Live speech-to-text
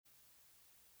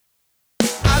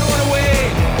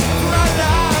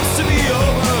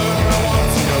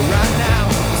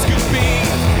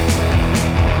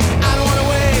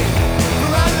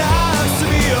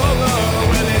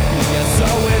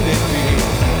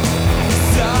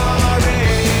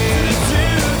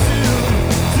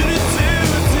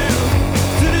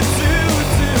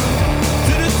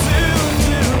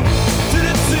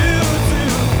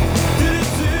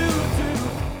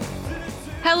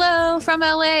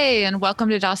And welcome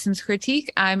to Dawson's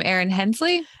Critique. I'm Erin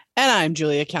Hensley. And I'm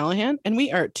Julia Callahan, and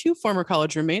we are two former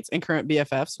college roommates and current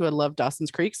BFFs who had loved Dawson's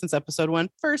Creek since episode 1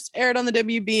 first aired on the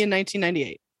WB in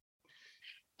 1998.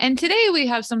 And today we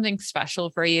have something special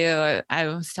for you. I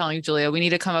was telling Julia, we need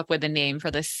to come up with a name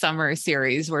for this summer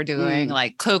series we're doing,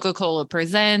 like Coca-Cola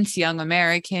Presents Young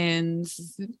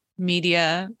Americans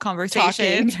Media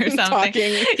Conversations or something.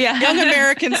 Yeah. Young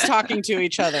Americans talking to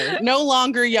each other. No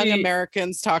longer young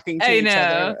Americans talking to each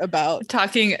other about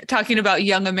talking about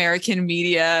young American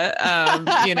media.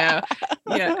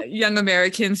 Young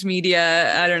Americans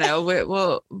media. I don't know.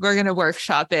 We're gonna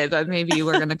workshop it, but maybe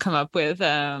we're gonna come up with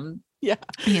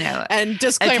and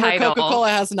disclaimer, Coca-Cola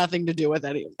has nothing to do with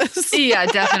any of this. Yeah,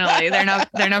 definitely. They're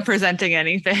not presenting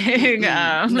anything.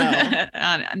 No.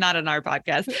 Not on our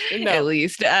podcast, at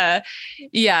least.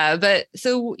 But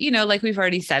so, like we've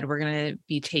already said, we're going to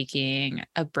be taking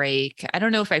a break. I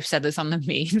don't know if I've said this on the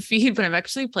main feed, but I'm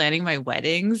actually planning my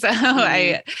wedding. So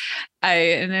I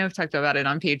know I've talked about it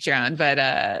on Patreon,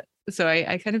 but so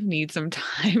I kind of need some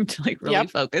time to really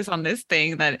focus on this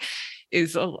thing that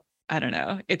is I don't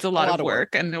know. It's a lot of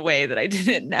work in a way that I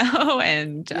didn't know.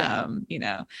 And, you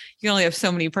can only have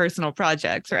so many personal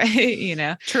projects,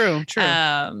 right? True.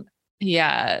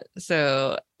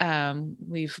 So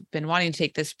we've been wanting to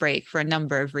take this break for a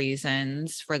number of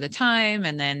reasons, for the time,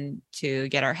 and then to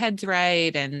get our heads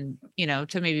right, and,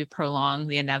 to maybe prolong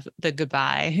the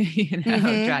goodbye,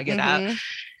 drag it out.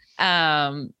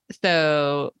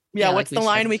 So what's the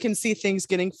line? We can see things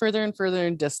getting further and further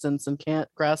in distance and can't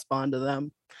grasp onto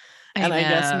them. I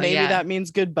guess maybe that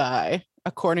means goodbye,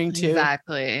 according to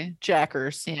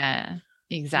Jackers. Yeah,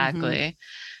 exactly.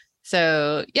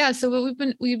 So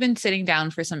we've been sitting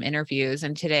down for some interviews,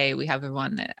 and today we have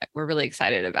one that we're really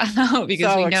excited about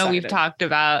because we've talked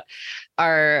about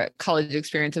our college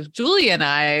experience of Julie and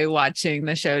I watching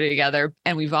the show together,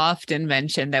 and we've often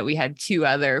mentioned that we had two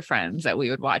other friends that we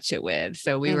would watch it with.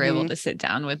 So we were able to sit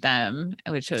down with them,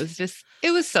 which was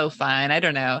it was so fun. I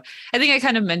don't know. I think I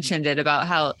kind of mentioned it about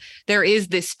how there is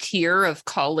this tier of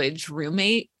college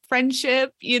roommate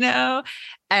friendship,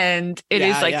 and it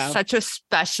is such a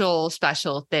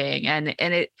special thing, and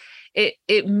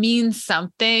it means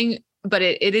something, but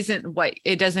it isn't what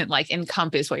it doesn't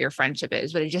encompass what your friendship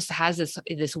is, but it just has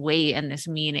this weight and this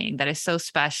meaning that is so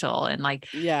special, and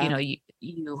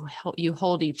you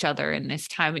hold each other in this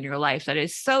time in your life that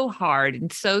is so hard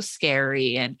and so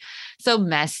scary and so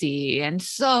messy and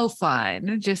so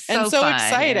fun, just so fun.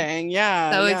 Exciting.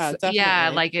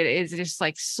 It is just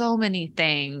so many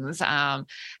things,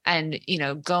 and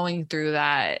going through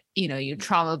that, you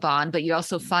trauma bond, but you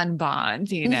also fun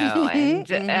bond, and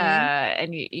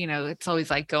it's always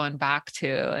going back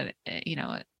to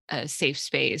a safe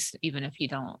space, even if you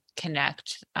don't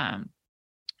connect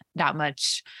that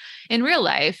much in real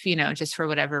life, just for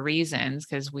whatever reasons,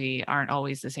 because we aren't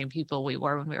always the same people we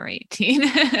were when we were 18.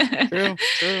 True.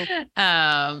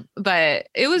 But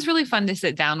it was really fun to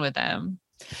sit down with them.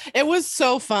 It was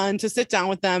so fun to sit down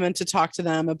with them and to talk to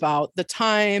them about the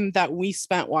time that we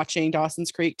spent watching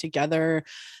Dawson's Creek together,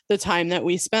 the time that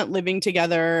we spent living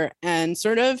together, and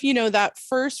sort of, that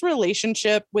first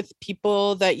relationship with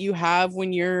people that you have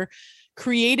when you're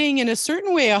creating in a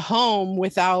certain way a home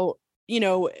without,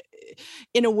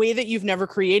 in a way that you've never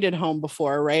created home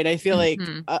before, right? I feel like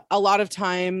a lot of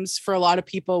times for a lot of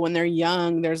people when they're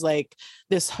young, there's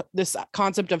this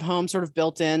concept of home sort of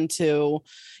built into,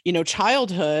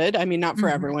 childhood. I mean, not for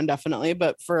everyone, definitely,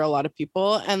 but for a lot of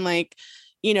people. And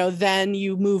then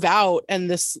you move out and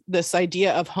this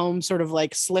idea of home sort of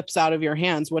slips out of your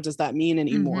hands. What does that mean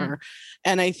anymore?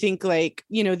 And I think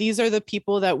these are the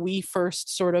people that we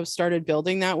first sort of started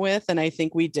building that with. And I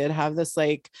think we did have this,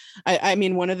 I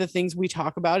mean, one of the things we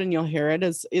talk about, and you'll hear it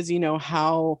is,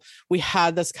 how we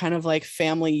had this kind of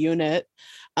family unit.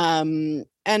 And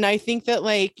I think that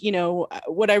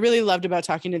what I really loved about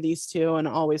talking to these two and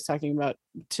always talking about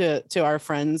to our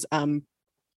friends,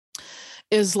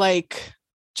 is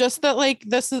just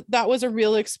that that was a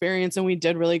real experience, and we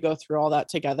did really go through all that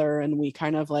together, and we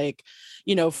kind of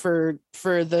for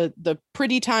the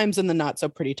pretty times and the not so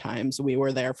pretty times, we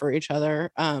were there for each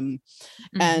other, and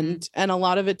a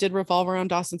lot of it did revolve around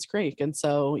Dawson's Creek. And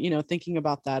so thinking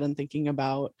about that and thinking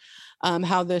about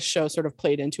how this show sort of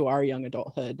played into our young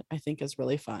adulthood, I think is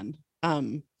really fun.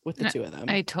 With the two of them.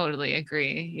 I totally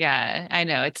agree. Yeah, I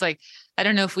know. It's I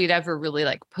don't know if we'd ever really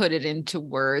put it into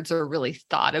words or really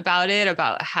thought about it,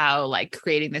 about how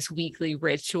creating this weekly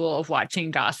ritual of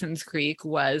watching Dawson's Creek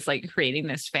was creating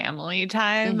this family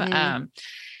time.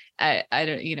 I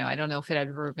don't, I don't know if it had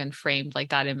ever been framed like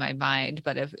that in my mind,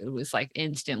 but if it was like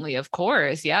instantly, of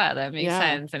course, yeah, that makes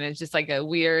sense. And it's just like a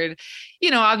weird,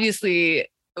 obviously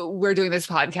we're doing this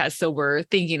podcast, so we're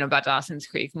thinking about Dawson's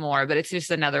Creek more, but it's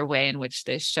just another way in which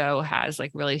this show has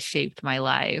like really shaped my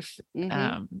life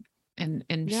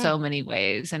in so many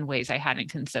ways, and ways I hadn't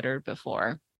considered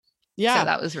before. Yeah. So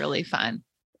that was really fun.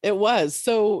 It was.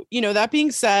 So, that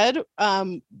being said,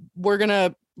 we're going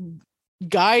to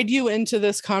guide you into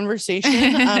this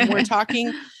conversation.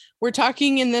 We're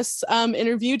talking in this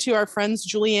interview to our friends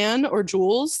Julianne or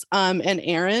Jules and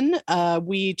Aaron.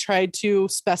 We tried to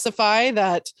specify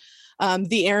that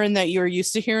the Aaron that you're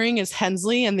used to hearing is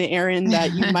Hensley, and the Aaron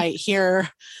that you might hear,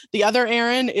 the other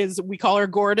Aaron we call her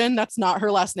Gordon. That's not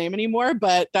her last name anymore,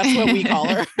 but that's what we call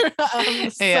her.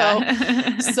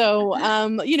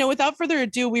 Without further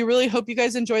ado, we really hope you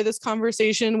guys enjoy this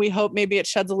conversation. We hope maybe it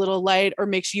sheds a little light or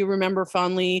makes you remember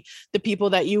fondly the people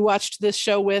that you watched this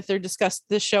show with or discussed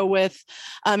this show with,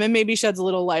 and maybe sheds a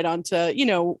little light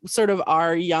onto, sort of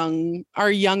our young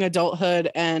adulthood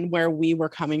and where we were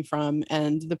coming from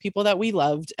and the people that we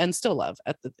loved and still love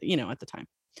at the time.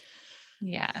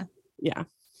 Yeah.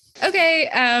 Okay.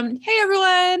 Hey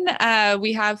everyone.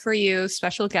 We have for you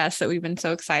special guests that we've been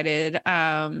so excited.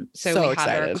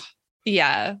 We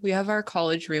have our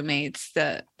college roommates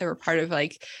that were part of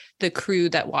like the crew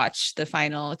that watched the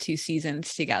final 2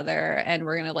 seasons together. And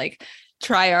we're going to like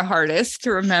try our hardest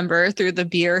to remember through the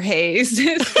beer haze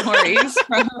stories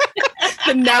from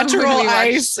the natural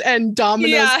ice and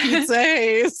Domino's pizza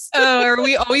haze. Or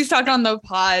we always talk on the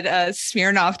pod,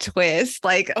 Smirnoff Twist.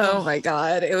 Like, oh my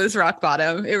God, it was rock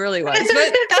bottom. It really was.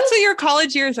 But that's what your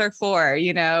college years are for,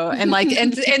 and like,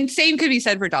 and same could be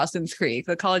said for Dawson's Creek.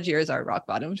 The college years are rock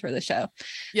bottoms for the show.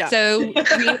 Yeah. So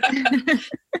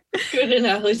good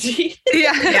analogy.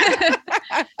 Yeah.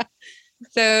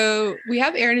 So we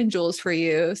have Aaron and Jules for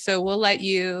you. So we'll let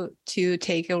you two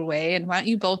take it away. And why don't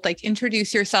you both like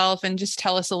introduce yourself and just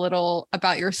tell us a little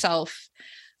about yourself,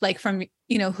 like from,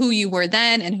 who you were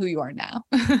then and who you are now.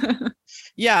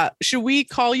 Yeah. Should we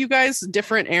call you guys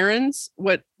different Aarons?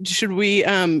 What should we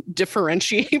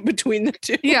differentiate between the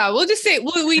two? Yeah, we'll just say,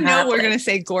 we know we're going to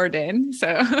say Gordon.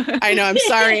 So I know. I'm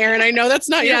sorry, Aaron. I know that's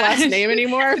not your last name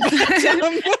anymore. But,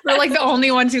 we're like the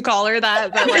only ones who call her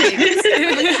that. But like,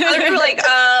 other people are like,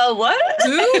 what?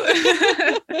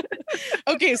 Who?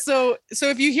 Okay. So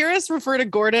if you hear us refer to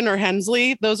Gordon or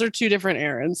Hensley, those are 2 different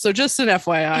Aarons. So just an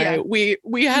FYI, we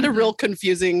had a real confusing,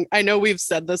 I know we've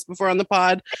said this before on the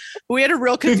pod, we had a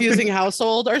real confusing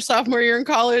household our sophomore year in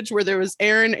college where there was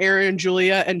Aaron,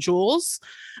 Julia, and Jules.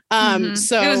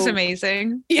 So it was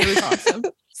amazing. Yeah. It was awesome.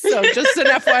 So just an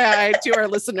FYI to our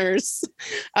listeners.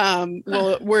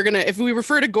 We're gonna, if we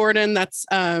refer to Gordon, that's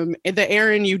the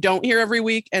Aaron you don't hear every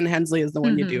week, and Hensley is the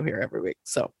one you do hear every week.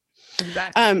 So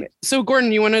exactly. So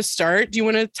Gordon, you want to start? Do you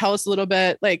want to tell us a little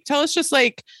bit? Like, tell us just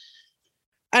like,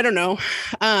 I don't know.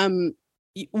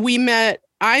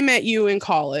 I met you in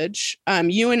college.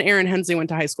 You and Aaron Hensley went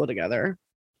to high school together.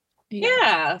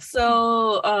 Yeah.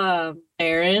 So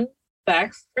Aaron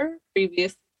Baxter,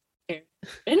 previous Aaron.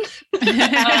 Aaron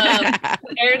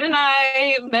and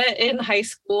I met in high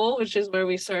school, which is where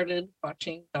we started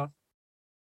watching Dawson.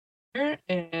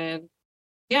 And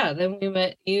then we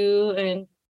met you in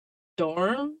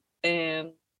dorm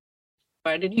and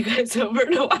invited you guys over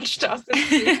to watch Dawson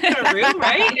in our room,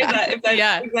 right? If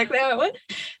that's exactly how it went.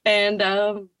 And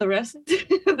the rest is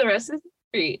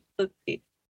great. Let's see.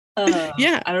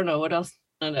 I don't know what else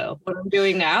I know. What I'm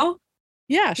doing now?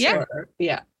 Yeah, sure.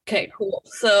 Yeah. Okay, cool.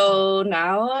 So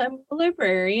now I'm a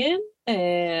librarian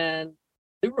and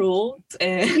the rules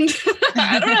and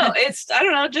I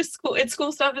don't know, just cool. It's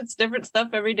cool stuff. It's different stuff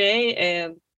every day.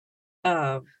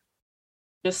 And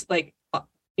just like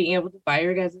being able to buy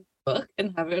your guys' book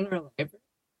and have it in our library.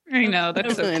 I know,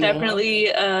 that's so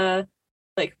definitely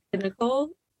like pinnacle.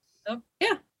 So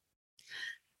yeah.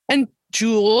 And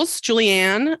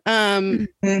Julianne, and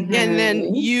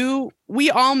then we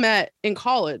all met in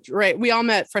college, right? We all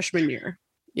met freshman year.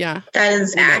 Yeah. That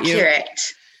is accurate.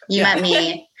 You met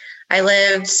me. I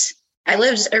lived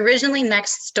originally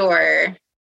next door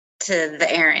to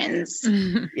the Aarons.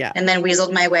 Yeah. And then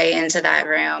weaseled my way into that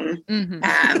room.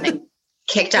 And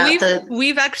kicked out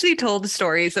we've actually told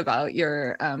stories about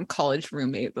your college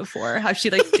roommate before, how she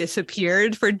like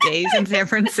disappeared for days in San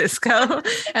Francisco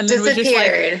and then was just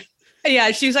like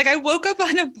Yeah, she was like, I woke up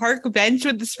on a park bench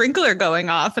with the sprinkler going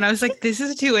off, and I was like, this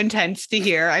is too intense to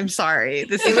hear. I'm sorry.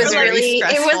 This is very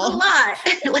stressful. It was a lot.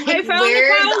 Like, I found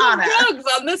a pile of drugs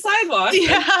on the sidewalk.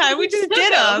 Yeah, we just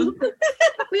did them.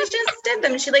 We just did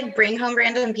them. She'd like bring home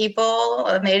random people,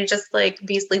 and they'd just like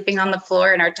be sleeping on the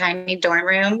floor in our tiny dorm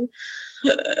room.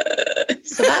 So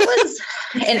that was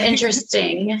an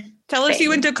interesting. Tell us you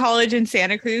went to college in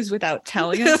Santa Cruz without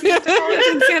telling us you went to college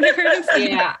in Santa Cruz.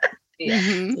 Yeah.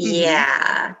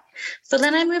 Yeah. So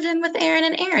then I moved in with Aaron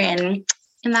and Aaron,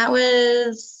 and that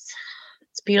was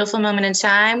a beautiful moment in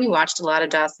time. We watched a lot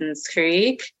of Dawson's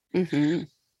Creek. Mm-hmm.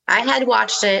 I had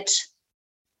watched it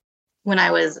when I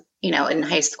was, in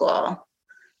high school.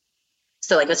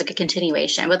 So like it was like a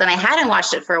continuation, but then I hadn't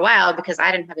watched it for a while because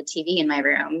I didn't have a TV in my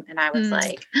room. And I was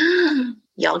like,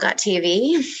 y'all got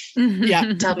TV?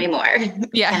 Yeah. Tell me more.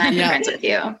 Yeah. And I'm friends with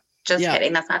you. Just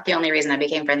kidding. That's not the only reason I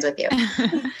became friends with you.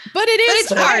 But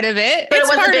it's part of it. But it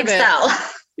was a big sell.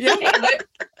 Yeah.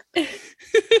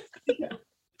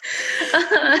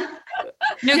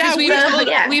 No,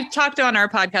 because we've talked on our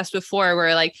podcast before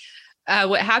where like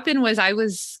what happened was I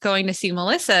was going to see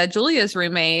Melissa, Julia's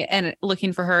roommate, and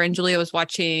looking for her, and Julia was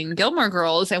watching Gilmore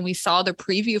Girls, and we saw the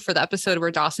preview for the episode where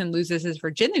Dawson loses his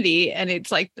virginity, and it's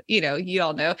like, you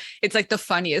all know, it's like the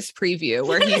funniest preview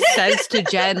where he says to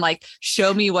Jen, like,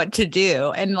 show me what to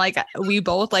do, and like we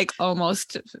both like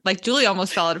almost, like Julia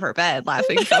almost fell out of her bed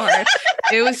laughing so hard.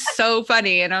 It was so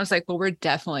funny, and I was like, well, we're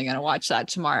definitely gonna watch that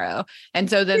tomorrow. And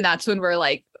so then that's when we're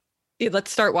like,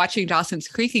 let's start watching Dawson's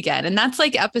Creek again. And that's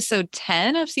like episode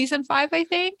 10 of season 5, I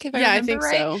think. I think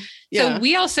right. So. Yeah. So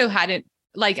we also hadn't,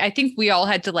 like, I think we all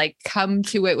had to like come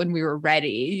to it when we were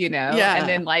ready, Yeah. And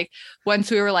then like,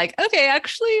 once we were like, okay,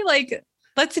 actually like,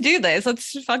 let's do this.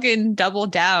 Let's fucking double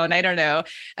down. I don't know.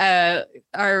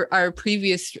 Our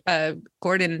previous,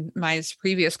 Gordon, my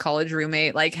previous college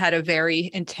roommate, like had a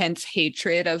very intense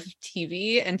hatred of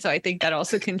TV. And so I think that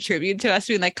also contributed to us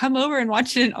being like, come over and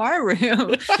watch it in our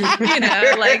room.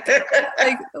 Like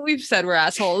we've said we're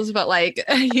assholes, but like,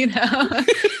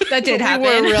 that did happen.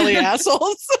 We were really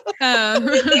assholes.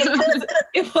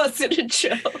 It wasn't a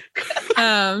joke.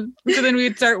 So then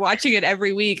we'd start watching it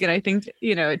every week. And I think,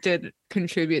 it did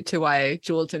contribute to why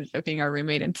Jules ended up being our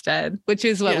roommate instead, which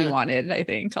is what we wanted, I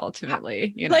think,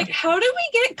 ultimately. Like, how did we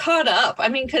get caught up? I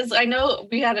mean, because I know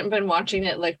we hadn't been watching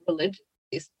it like religiously.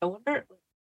 So I wonder,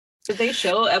 did they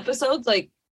show episodes like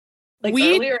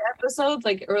earlier episodes,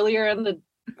 like earlier in the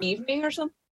evening or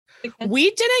something?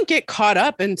 We didn't get caught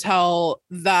up until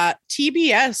that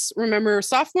TBS, remember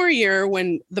sophomore year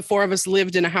when the four of us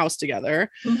lived in a house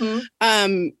together.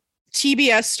 Mm-hmm.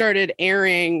 TBS started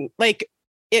airing, like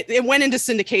it went into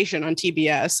syndication on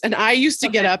TBS, and I used to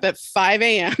get up at 5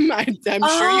 a.m. I'm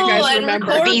sure you guys remember.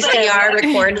 VCR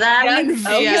record them. And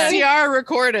VCR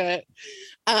record it.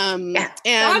 And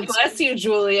God bless you,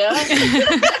 Julia.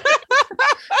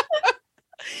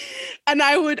 And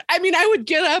I would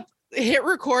get up, hit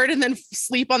record, and then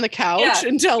sleep on the couch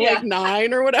until like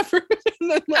 9 or whatever.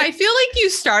 Then, I feel like you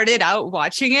started out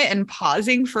watching it and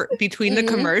pausing for between the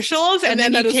commercials, and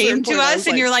then you came to us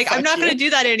and you're like, I'm not going to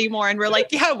do that anymore. And we're like,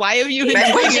 yeah, why have you been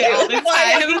doing it all the time? Why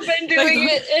have you been doing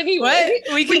it anyway?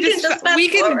 What? We can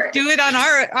do it on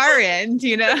our end,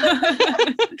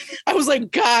 I was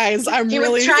like, guys, I'm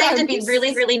really trying to be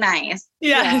really, really nice.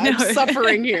 I'm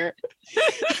suffering here.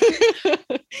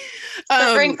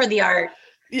 Suffering for the art.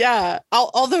 Yeah.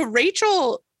 Although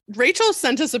Rachel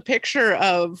sent us a picture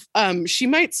of, she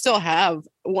might still have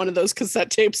one of those cassette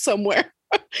tapes somewhere.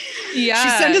 Yeah. She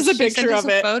sent us a picture of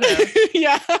it. Photo.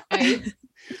 Yeah. Right.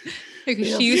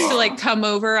 Because she used to like come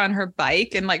over on her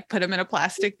bike and like put them in a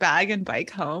plastic bag and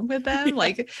bike home with them. Yeah.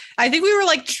 Like, I think we were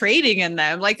like trading in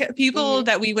them. Like people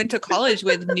that we went to college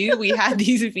with knew we had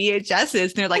these VHSs,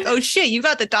 and they're like, oh shit, you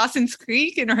got the Dawson's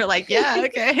Creek? And we're like, yeah,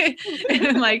 okay.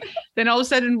 And like, then all of a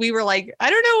sudden we were like, I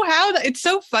don't know how it's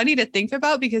so funny to think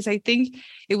about, because I think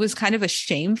it was kind of a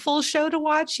shameful show to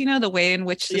watch, the way in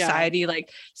which society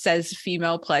like says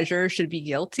female pleasure should be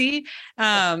guilty.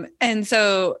 And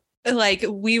so like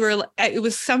it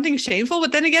was something shameful,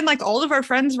 but then again, like all of our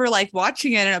friends were like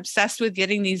watching it and obsessed with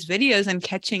getting these videos and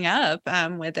catching up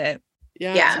with it.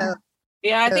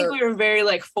 I think we were very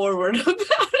like forward about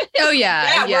it. Oh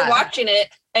yeah. We're watching it.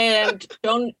 and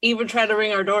don't even try to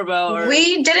ring our doorbell.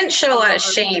 We didn't show a lot of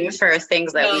shame for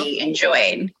things that we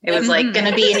enjoyed. It was like going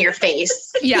to be in your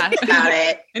face. Yeah. About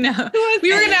it. No,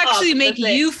 we were going to actually make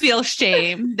you feel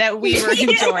shame that we were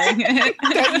enjoying it.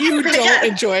 That you don't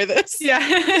enjoy this. Yeah.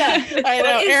 I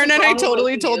know. Aaron and I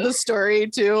totally told the story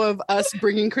too of us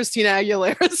bringing Christina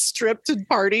Aguilera stripped to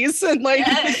parties and like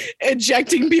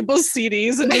ejecting people's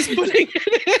CDs and just putting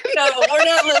it in. No, we're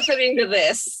not listening to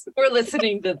this. We're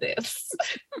listening to this.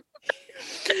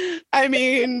 I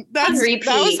mean, that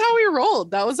was how we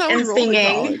rolled. That was how we rolled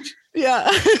in college.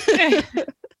 Yeah.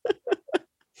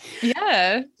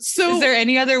 Yeah. So is there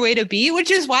any other way to be? Which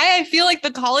is why I feel like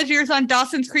the college years on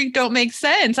Dawson's Creek don't make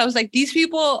sense. I was like, these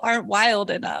people aren't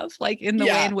wild enough, like in the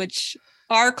way in which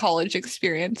our college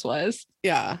experience was.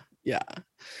 Yeah. Yeah.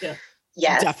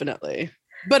 Definitely.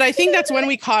 But I think that's when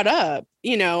we caught up.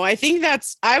 You know, I think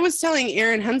I was telling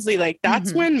Aaron Hensley, like,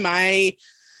 that's when my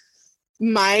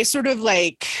sort of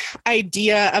like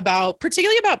idea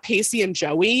particularly about Pacey and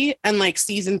Joey and like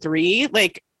season 3,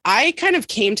 like I kind of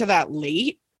came to that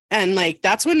late. And like,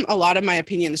 that's when a lot of my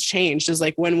opinions changed, is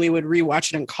like when we would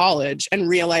rewatch it in college and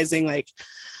realizing like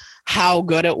how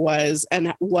good it was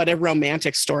and what a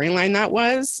romantic storyline that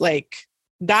was. Like,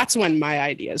 that's when my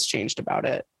ideas changed about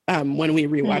it. When we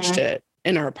rewatched it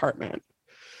in our apartment.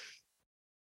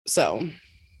 So,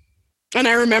 and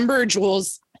I remember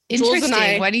Jules and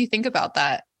I. What do you think about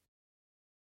that?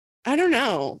 I don't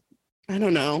know.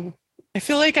 I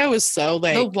feel like I was so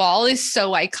like. The wall is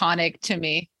so iconic to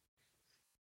me.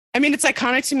 I mean, it's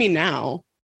iconic to me now,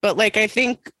 but like, I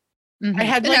think I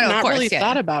had like not really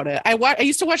thought about it. I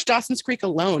used to watch Dawson's Creek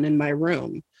alone in my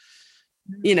room,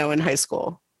 you know, in high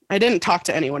school. I didn't talk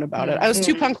to anyone about it. I was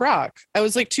too punk rock. I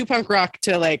was like too punk rock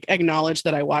to like acknowledge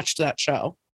that I watched that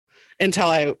show until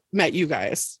I met you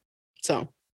guys. So,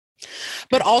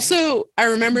 but also I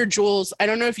remember, Jules, I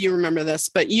don't know if you remember this,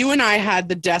 but you and I had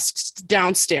the desks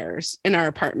downstairs in our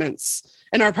apartment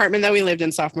that we lived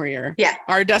in sophomore year. Yeah.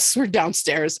 Our desks were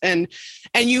downstairs and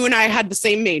you and I had the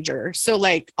same major. So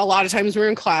like a lot of times we were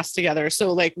in class together.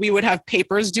 So like we would have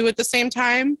papers due at the same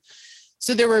time.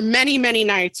 So there were many, many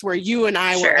nights where you and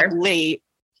I were up late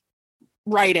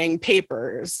writing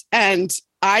papers. And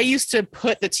I used to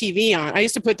put the TV on. I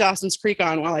used to put Dawson's Creek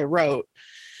on while I wrote.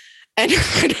 And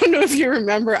I don't know if you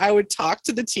remember, I would talk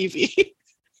to the TV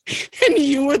and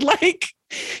you would like,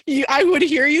 I would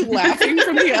hear you laughing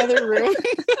from the other room.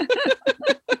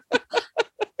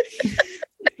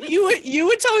 You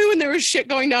would tell me when there was shit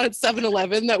going down at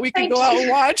 7-Eleven that we could go out and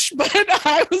watch, but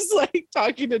I was like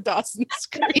talking to Dawson's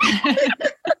Creek.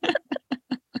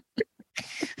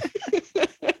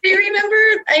 I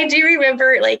do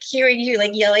remember like hearing you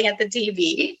like yelling at the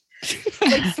TV.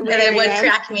 Like, and it would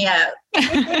crack me up.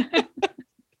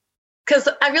 Because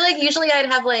I feel like usually I'd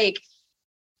have like,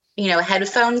 you know,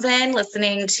 headphones in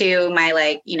listening to my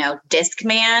like, you know,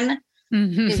 Discman.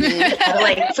 How to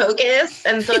like focus.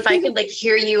 And so if I could like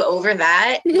hear you over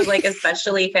that, it was like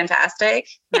especially fantastic.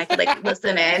 And I could like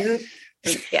listen in.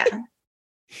 Yeah.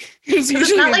 It's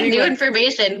not like new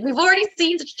information. We've already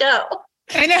seen the show.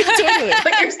 I know. Totally.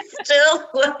 But you're still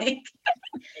like,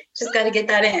 just got to get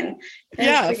that in.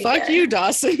 Yeah. Fuck you,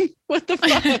 Dawson. What the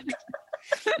fuck?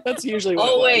 That's usually what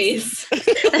always.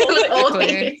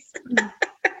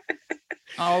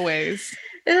 Always.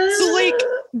 So like,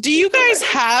 do you guys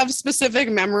have specific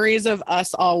memories of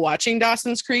us all watching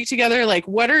Dawson's Creek together? Like,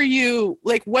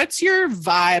 what's your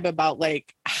vibe about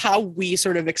like how we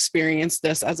sort of experienced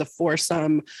this as a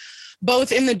foursome,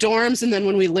 both in the dorms and then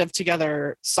when we lived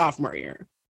together sophomore year?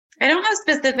 I don't have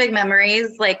specific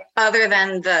memories, like other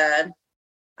than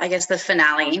I guess the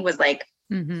finale was like,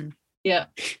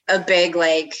 a big,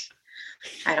 like,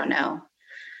 I don't know.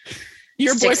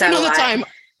 Your boyfriend at the time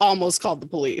almost called the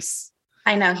police.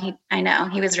 I know.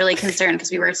 He was really concerned because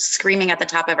we were screaming at the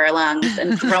top of our lungs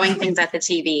and throwing things at the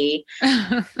TV.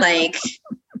 Like,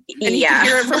 and you could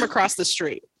hear it from across the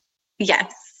street.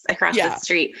 Yes, across the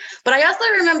street. But I also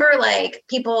remember like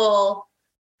people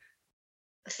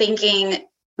thinking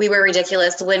we were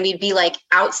ridiculous when we'd be like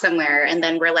out somewhere and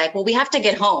then we're like, well, we have to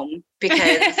get home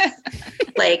because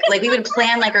like we would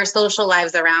plan like our social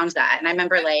lives around that. And I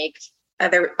remember like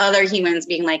other humans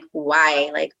being like, why?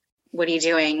 Like, what are you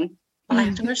doing? Well, I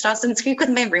have to watch Dawson's Creek with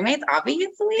my roommates,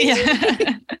 obviously.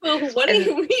 Yeah. Well, what do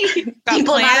you mean?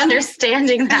 People not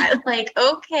understanding that. Like,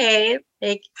 okay.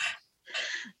 Like,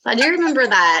 so I do remember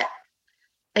that.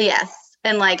 Yes.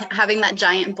 And like having that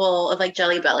giant bowl of like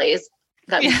Jelly Bellies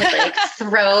that we could like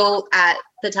throw at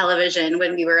the television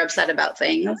when we were upset about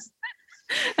things.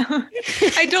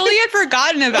 I totally had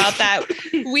forgotten about that.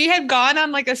 We had gone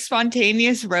on like a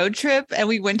spontaneous road trip and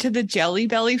we went to the Jelly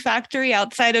Belly factory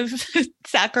outside of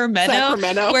Sacramento,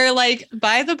 where like,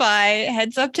 by the by,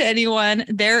 heads up to anyone,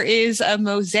 there is a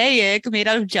mosaic made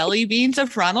out of jelly beans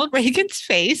of Ronald Reagan's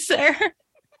face there.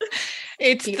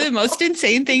 It's the most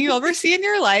insane thing you'll ever see in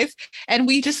your life. And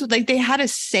we just like, they had a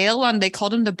sale on, they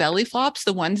called them the belly flops,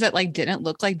 the ones that like didn't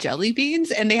look like jelly beans.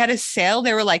 And they had a sale.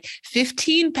 They were like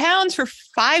 15 pounds for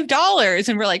 $5.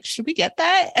 And we're like, should we get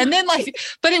that? And then like,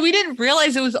 but we didn't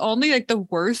realize it was only like the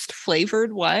worst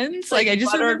flavored ones. Like I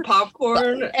just remember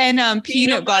popcorn and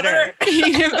peanut butter.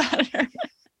 Peanut butter.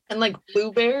 And like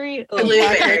blueberry. Black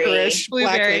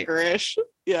licorice.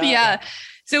 Yeah.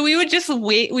 So we would just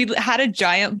wait. We had a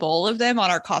giant bowl of them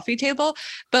on our coffee table,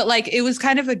 but like it was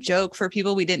kind of a joke for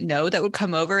people we didn't know that would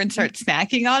come over and start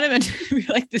snacking on them, and we'd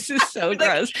be like, "This is so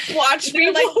gross." Like, watch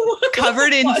me, like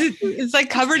covered in it's like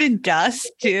covered in dust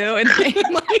too, and like,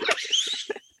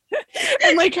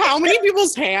 and like how many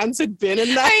people's hands had been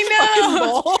in that fucking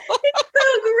bowl? It's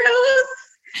so gross.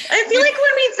 I feel like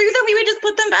when we threw them, we would just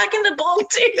put them back in the bowl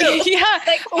too. Yeah,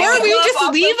 like, or we would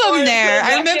just leave them there.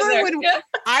 I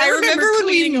remember when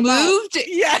we moved.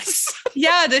 Yes.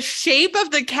 Yeah, the shape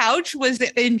of the couch was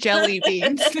in jelly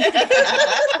beans.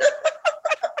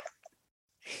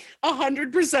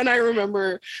 100%. I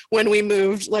remember when we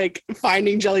moved, like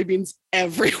finding jelly beans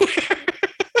everywhere.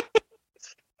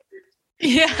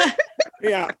 Yeah.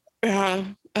 Yeah.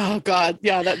 Oh God.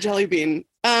 Yeah, that jelly bean.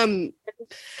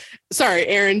 Sorry,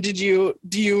 Erin, do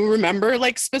you remember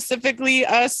like specifically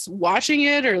us watching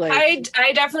it, or like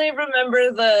I definitely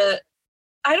remember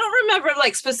I don't remember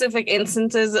like specific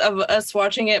instances of us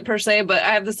watching it per se, but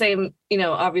I have the same,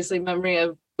 obviously memory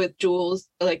of with Jules,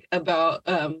 like about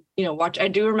I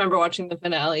do remember watching the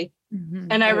finale. Mm-hmm.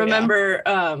 And I remember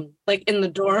like in the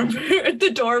dorm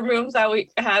rooms that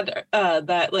we had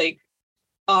that like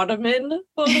ottoman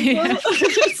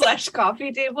slash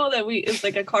coffee table that it's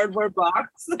like a cardboard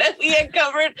box that we had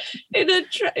covered in a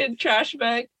trash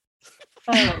bag.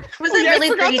 Was it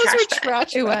really pretty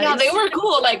trash bag? Yeah, they were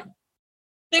cool. Like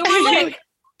they were like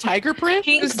tiger print.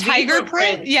 It was tiger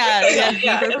print. Yeah.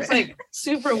 It was like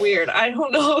super weird. I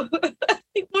don't know. I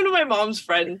think one of my mom's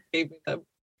friends gave me them.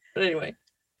 But anyway,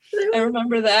 I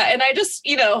remember that, and I just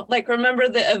like remember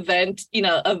the event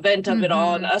of it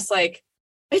all, and us like,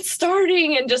 it's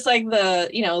starting, and just like the,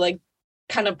 like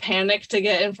kind of panic to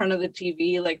get in front of the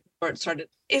TV, like before it started.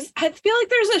 I feel like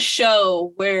there's a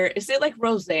show where, is it like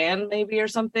Roseanne maybe or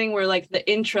something, where like the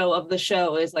intro of the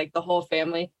show is like the whole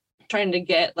family trying to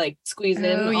get like squeeze in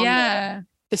on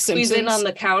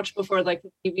the couch before like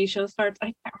the TV show starts.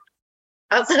 I can't.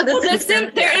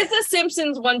 There is a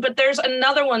Simpsons one, but there's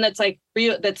another one that's like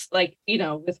real, that's like,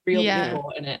 with real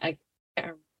people in it. I can't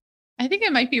remember. I think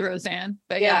it might be Roseanne,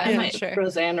 but I'm not sure.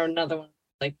 Roseanne or another one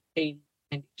like 80.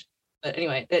 But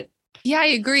anyway, I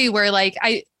agree. Where like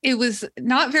it was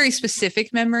not very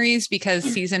specific memories because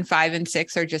season 5 and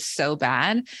 6 are just so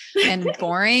bad and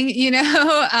boring,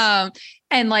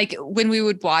 and like when we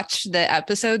would watch the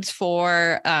episodes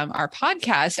for our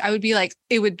podcast, it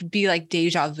would be like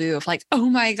deja vu of like, oh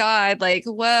my God, like,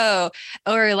 whoa.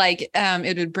 Or like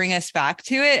it would bring us back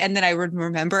to it. And then I would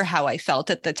remember how I felt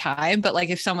at the time. But like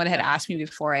if someone had asked me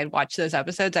before I had watched those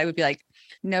episodes, I would be like,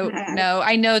 no,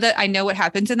 I know what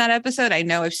happens in that episode. I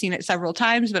know I've seen it several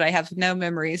times, but I have no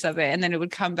memories of it. And then it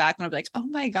would come back and I'd be like, oh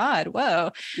my God,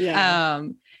 whoa. Yeah.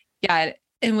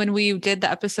 And when we did the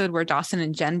episode where Dawson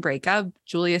and Jen break up,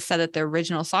 Julia said that the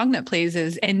original song that plays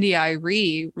is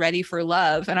NDIRE, Ready for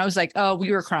Love. And I was like, oh,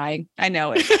 we were crying. I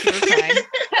know it. We were crying.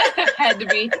 Had to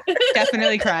be.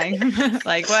 Definitely crying.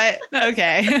 Like, what?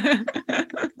 Okay.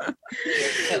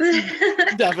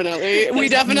 Definitely. We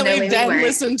definitely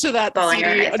listened to that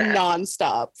CD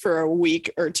nonstop for a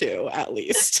week or two at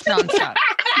least. Nonstop.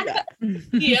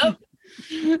 Yep.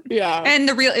 Yeah. And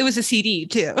it was a CD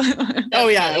too. Oh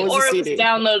yeah, it was or a CD. It was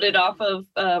downloaded off of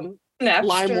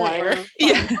LimeWire.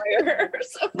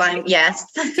 Yes.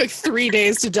 It took 3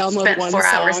 days to download. Spent one 4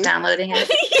 song. hours downloading it.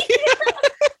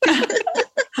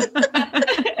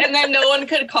 And then no one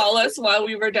could call us while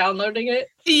we were downloading it.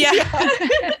 Yeah.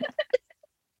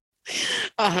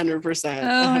 100%.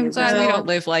 Oh, I'm glad we don't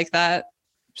live like that.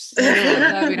 So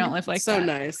glad we don't live like so that.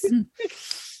 Nice.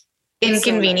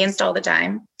 Inconvenienced all the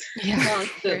time. Yeah,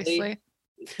 seriously.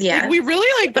 Yeah. Like, we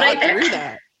really got through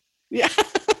that. Yeah.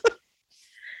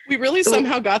 We really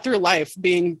somehow got through life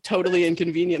being totally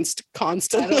inconvenienced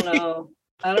constantly.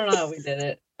 I don't know how we did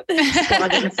it.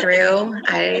 Slogging through.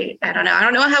 I don't know. I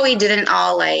don't know how we didn't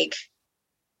all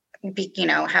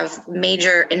have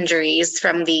major injuries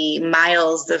from the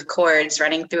miles of cords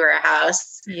running through our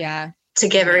house. Yeah. to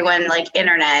give everyone like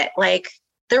internet. Like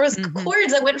there was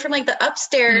cords that went from like the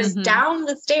upstairs down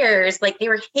the stairs, like they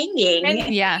were hanging.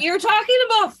 And you're talking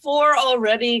about 4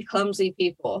 already clumsy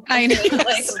people. I know.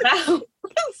 Like that,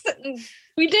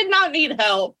 we did not need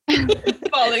help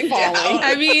falling down.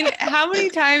 I mean, how many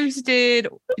times did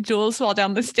Jules fall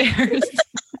down the stairs?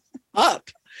 Up.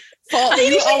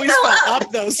 You always fall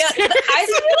up those stairs. I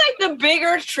feel like the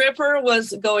bigger tripper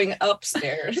was going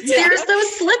upstairs. They're so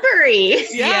slippery.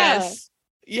 Yes.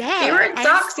 Yeah. You were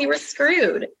ducks, you were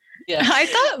screwed. Yeah. I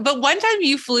thought, but one time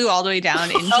you flew all the way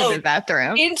down into the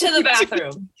bathroom. Into the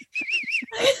bathroom.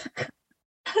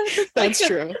 That's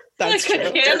true. That's like true.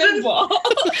 A cannonball.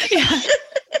 Yeah.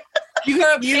 You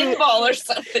are a pinball or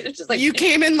something. It's just like you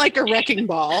came in like a wrecking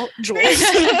ball, Jules.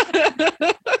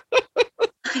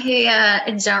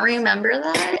 I don't remember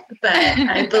that, but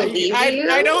I believe you.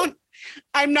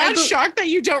 I'm not shocked that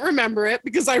you don't remember it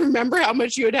because I remember how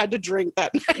much you had to drink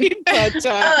that night. But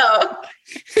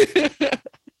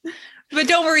but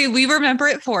don't worry, we remember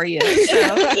it for you.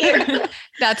 So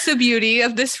that's the beauty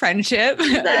of this friendship.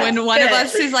 When one of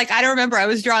us is like, I don't remember, I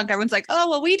was drunk. Everyone's like, oh,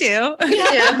 well, we do. Yeah.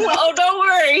 Oh, don't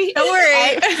worry. Don't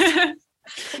worry.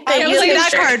 I was like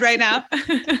that card right now.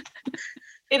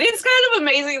 It is kind of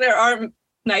amazing. There are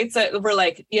nights that we're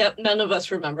like, yep, none of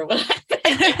us remember what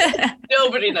happened.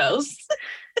 Nobody knows.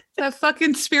 That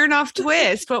fucking Smirnoff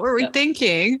twist. What were we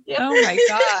thinking? Yep. Oh my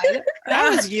God. that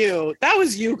was you. That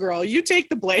was you, girl. You take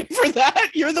the blame for that.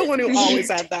 You're the one who always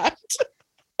had that.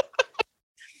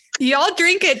 Y'all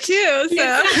drink it too.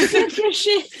 So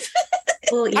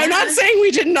Well, yeah. I'm not saying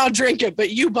we didn't all drink it, but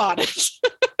you bought it.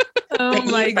 oh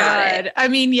my God. I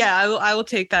mean, yeah, I will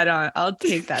take that on. I'll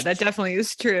take that. That definitely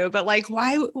is true. But like,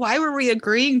 why were we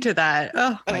agreeing to that?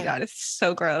 Oh my God, it's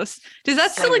so gross. Does that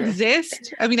still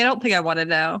exist? I mean, I don't think I want to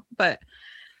know, but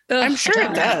I'm sure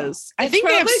it does. I think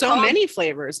they have so many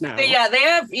flavors now. They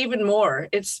have even more.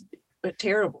 It's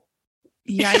terrible.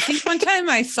 Yeah, I think one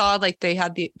time I saw like they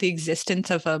had the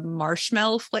existence of a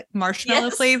marshmallow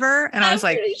flavor, and I was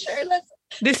like, sure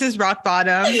this is rock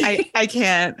bottom. I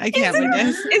can't with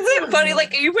this. Isn't it funny?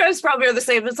 Like you guys probably are the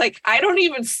same. It's like I don't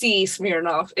even see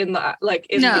Smirnoff in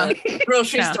the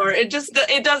grocery store. It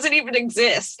doesn't even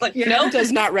exist. Like no, it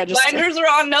does not register. Blinders are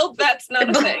on. Nope, that's not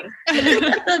a thing.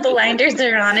 The blinders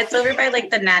are on. It's over by like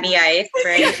the Natty Ice,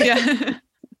 right? Yeah.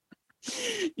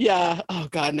 Yeah. Oh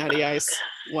God, Natty Ice.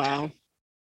 Wow.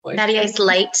 Natty Ice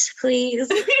light, please.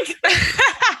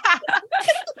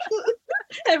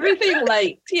 Everything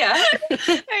light. Yeah.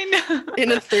 I know.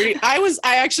 In a 30, I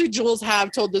actually, Jules,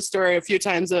 have told this story a few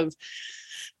times of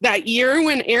that year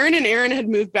when Aaron had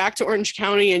moved back to Orange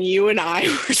County and you and I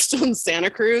were still in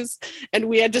Santa Cruz and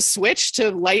we had to switch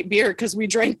to light beer because we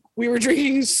were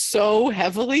drinking so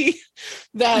heavily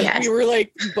that we were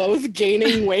like both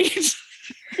gaining weight.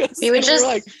 We would just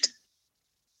like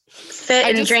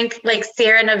sit and drink like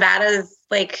Sierra Nevada's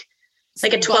like a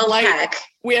 12-pack.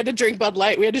 We had to drink Bud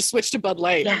Light. We had to switch to Bud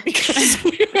Light because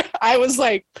I was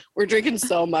like, we're drinking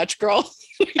so much, girl.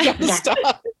 We gotta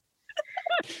stop.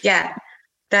 Yeah.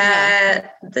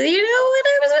 That, it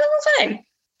was fine.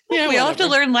 Yeah, we all have to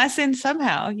learn lessons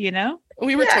somehow, you know?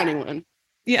 We were 21.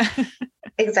 Yeah.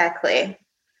 Exactly.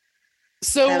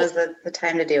 So that was the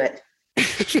time to do it.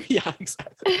 Yeah,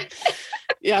 exactly.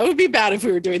 Yeah, it would be bad if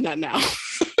we were doing that now.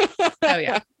 Oh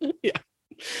yeah. Yeah.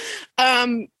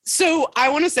 So I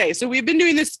want to say, so we've been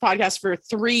doing this podcast for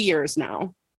 3 years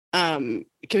now.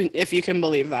 If you can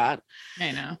believe that.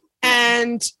 I know.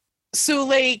 And so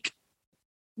like,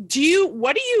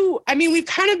 I mean, we've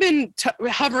kind of been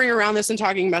hovering around this and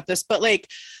talking about this, but like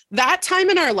that time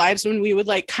in our lives when we would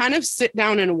like kind of sit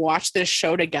down and watch this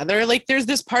show together, like there's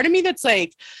this part of me that's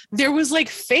like, there was like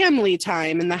family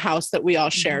time in the house that we all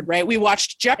shared, right? We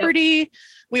watched Jeopardy. Yep.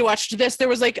 We watched this. There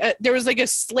was like a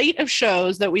slate of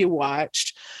shows that we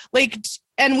watched, like,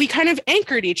 and we kind of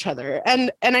anchored each other.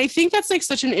 And I think that's like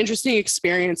such an interesting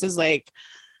experience is like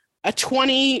at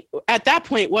that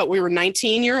point, we were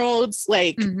 19-year-olds,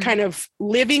 like kind of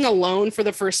living alone for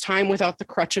the first time without the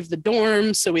crutch of the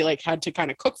dorm. So we like had to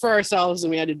kind of cook for ourselves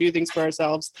and we had to do things for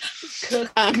ourselves.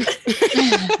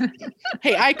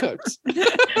 Hey, I cooked.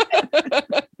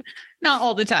 Not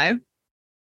all the time.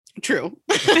 True.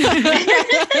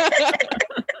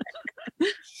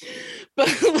 But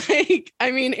like,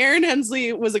 I mean, Erin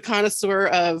Hensley was a connoisseur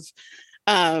of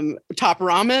top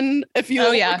ramen, if you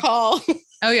recall.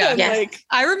 Oh yeah. Yes. Like,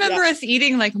 I remember us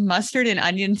eating like mustard and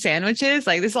onion sandwiches.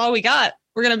 Like, this is all we got.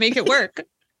 We're going to make it work.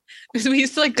 Because we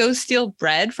used to like go steal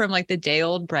bread from like the day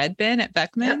old bread bin at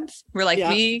Beckman's. We're like,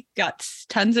 we got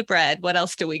tons of bread. What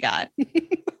else do we got?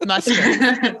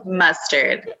 Mustard.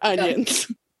 Mustard.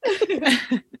 Onions.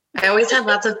 I always had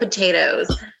lots of potatoes.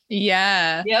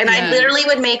 Yeah. And I literally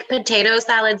would make potato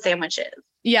salad sandwiches.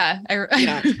 Yeah, I remember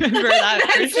that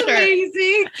for That's sure.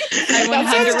 amazing. I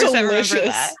 100% remember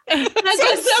that. That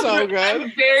sounds so good.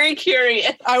 I'm very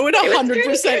curious. I would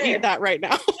 100% eat that right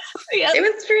now. Yes. It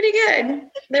was pretty good.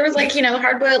 There was like,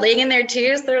 hard-boiled egg in there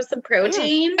too, so there was some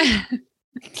protein.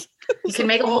 You can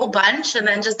make a whole bunch and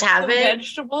then just have it.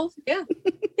 Vegetables. Yeah.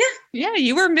 Yeah,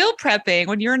 you were meal prepping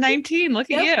when you were 19. Look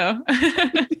at you.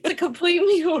 It's a complete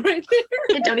meal right there.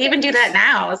 I don't even do that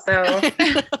now, so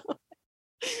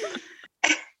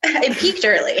it peaked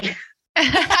early.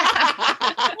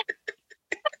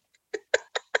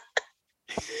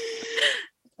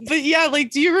 But yeah,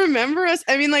 like, do you remember us?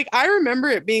 I mean, like, I remember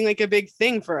it being like a big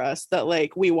thing for us that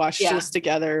like we watched this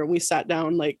together and we sat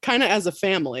down like kind of as a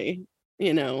family,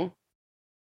 It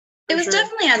was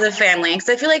definitely as a family, because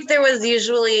I feel like there was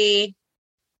usually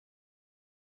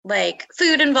like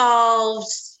food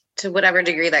involved to whatever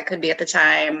degree that could be at the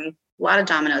time. A lot of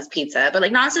Domino's pizza, but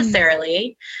like not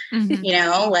necessarily,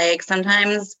 like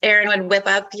sometimes Erin would whip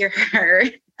up your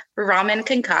ramen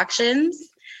concoctions,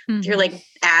 your like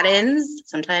add-ins.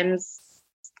 Sometimes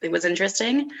it was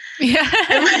interesting. Yeah.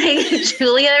 And like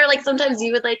Julia, or like sometimes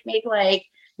you would like make like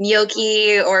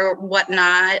gnocchi or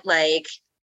whatnot, like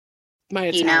my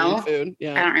Italian food.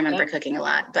 Yeah. I don't remember cooking a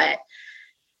lot, but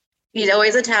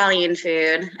always Italian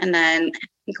food. And then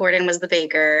Gordon was the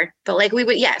baker. But like we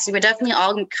would definitely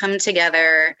all come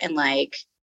together and like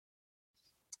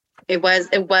it was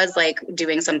like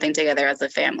doing something together as a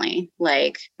family.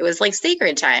 Like it was like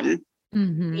sacred time.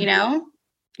 Yeah,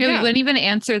 we wouldn't even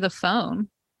answer the phone.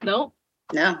 No.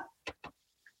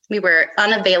 We were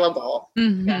unavailable.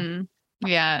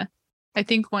 Yeah. I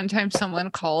think one time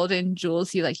someone called and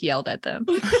Jules, he like yelled at them.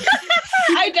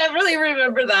 I definitely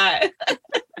remember that.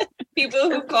 People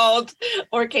who called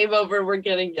or came over were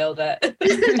getting yelled at. What do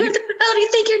you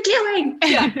think you're doing?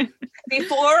 Yeah.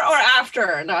 Before or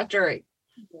after, not during.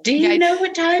 Do you know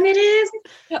what time it is?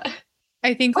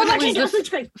 I think when it was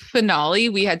the finale,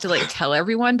 we had to like tell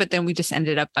everyone, but then we just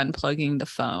ended up unplugging the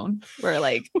phone. We're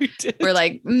like,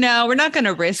 no, we're not going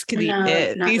to risk these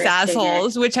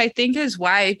assholes, which I think is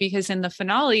why, because in the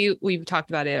finale, we've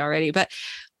talked about it already, but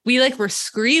we like were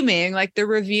screaming, like the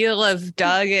reveal of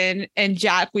Doug and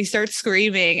Jack, we start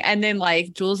screaming. And then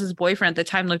like Jules's boyfriend at the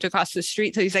time lived across the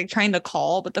street. So he's like trying to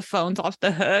call, but the phone's off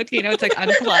the hook, it's like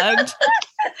unplugged.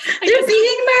 They're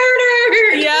being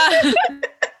murdered. Yeah.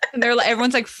 And they're like,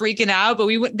 everyone's like freaking out, but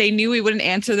they knew we wouldn't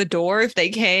answer the door if they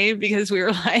came because we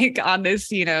were like on this,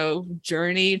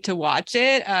 journey to watch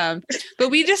it. But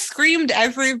we just screamed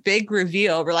every big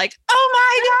reveal. We're like, oh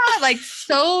my God, like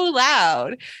so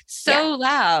loud.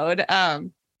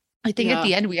 I think at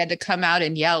the end we had to come out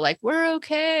and yell like, we're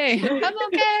okay. I'm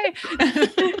okay.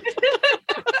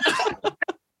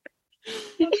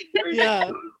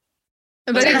 Yeah.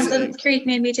 But Dawson's Creek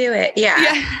made me do it.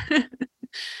 Yeah.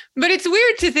 But it's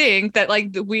weird to think that like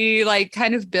we like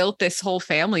kind of built this whole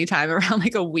family time around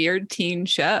like a weird teen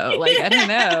show. Like, I don't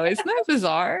know. Isn't that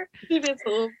bizarre? It is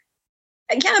cool.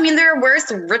 Yeah, I mean, there are worse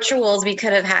rituals we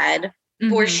could have had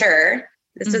for sure.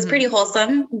 This is pretty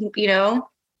wholesome, What do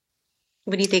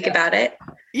you think about it?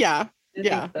 Yeah.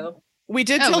 Yeah. So. We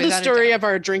did tell the story of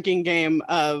our drinking game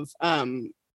of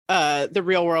the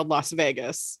Real World Las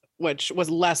Vegas, which was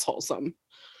less wholesome.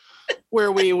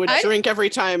 Where we would drink every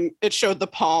time it showed the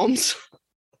palms.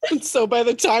 And so by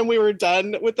the time we were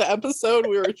done with the episode,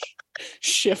 we were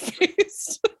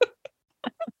shit-faced.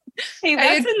 Hey,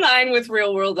 that's in line with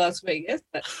Real World Las Vegas.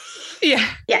 Yeah.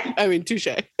 I mean, touche.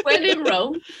 When in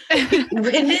Rome.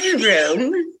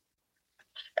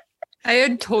 I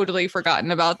had totally forgotten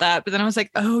about that, but then I was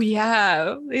like, oh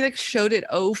yeah, they like showed it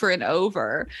over and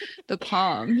over, the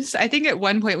palms. I think at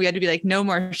one point we had to be like, no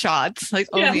more shots, like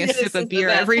only a sip of beer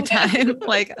every time.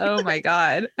 Like, oh my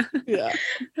God. Yeah.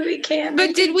 We can't.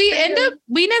 But did we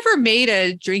we never made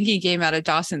a drinking game out of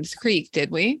Dawson's Creek,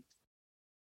 did we?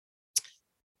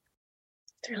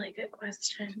 It's a really good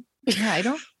question. Yeah, I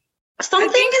don't.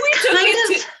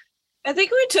 I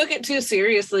think we took it too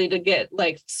seriously to get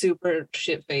like super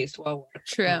shit faced while we're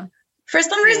true. For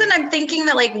some reason, I'm thinking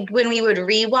that like when we would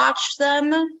rewatch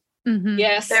them,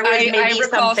 yes, there was I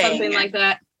recall something like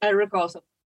that. I recall something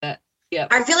like that. Yeah,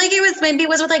 I feel like it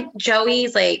was with like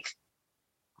Joey's like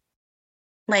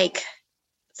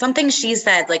something she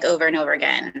said like over and over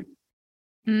again.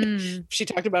 She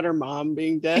talked about her mom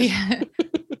being dead. Yeah.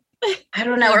 I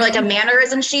don't know, or like a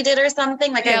mannerism she did or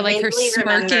something. Like, I like her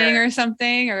smirking or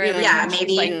something, or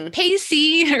maybe like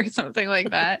pacey or something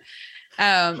like that.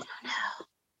 I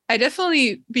I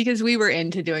definitely, because we were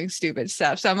into doing stupid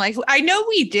stuff. So I'm like, I know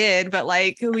we did, but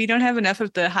like, we don't have enough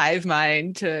of the hive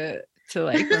mind to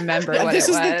like remember what this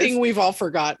it is was. the thing we've all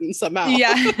forgotten somehow.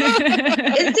 Yeah.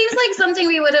 It seems like something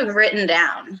we would have written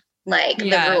down, like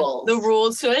the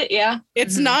rules to it. Yeah.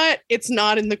 It's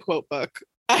not in the quote book.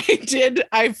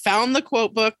 I found the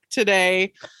quote book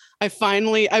today.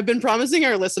 I've been promising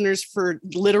our listeners for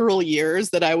literal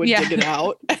years that I would dig it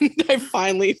out. And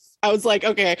I was like,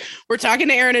 okay, we're talking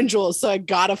to Aaron and Jules, so I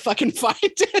gotta fucking find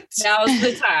it. Now's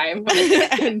the time.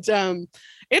 And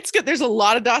it's good. There's a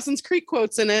lot of Dawson's Creek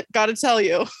quotes in it, gotta tell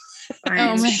you.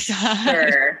 Oh my God.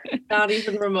 Sure. Not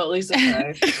even remotely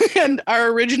surprised. And our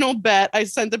original bet, I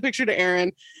sent the picture to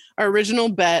Aaron, our original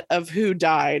bet of who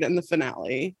died in the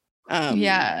finale.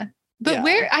 But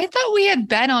where I thought we had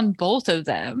bet on both of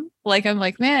them. Like, I'm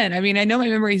like, man, I mean, I know my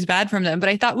memory is bad from them, but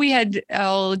I thought we had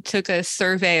took a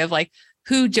survey of like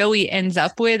who Joey ends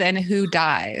up with and who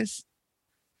dies.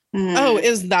 Oh,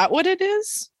 is that what it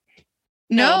is?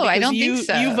 No, I don't think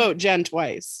so. You vote Jen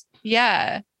twice.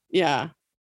 Yeah. Yeah.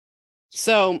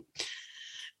 So,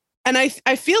 and I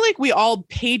feel like we all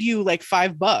paid you like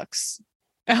 $5.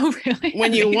 Oh, really?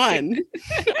 When you won.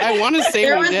 I want to say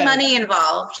there was money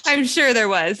involved. I'm sure there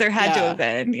was. There had to have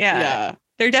been. Yeah.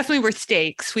 There definitely were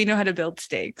stakes. We know how to build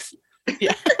stakes.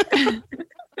 Yeah.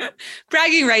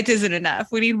 Bragging rights isn't enough.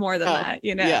 We need more than that,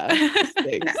 you know? Yeah.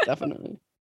 Stakes, definitely.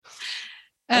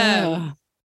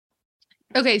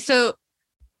 Okay, so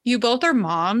you both are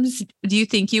moms. Do you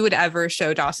think you would ever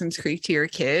show Dawson's Creek to your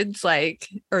kids? Like,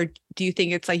 or do you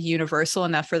think it's like universal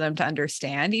enough for them to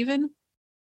understand even?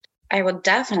 I will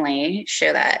definitely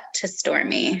show that to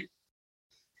Stormy.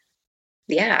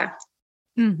 Yeah.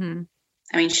 Mm-hmm.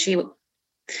 I mean, she's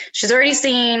already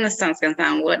seen, this sounds gonna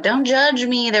sound what, don't judge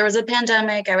me. There was a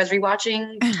pandemic. I was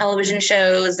rewatching television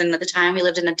shows, and at the time we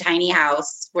lived in a tiny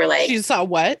house. We're like, she saw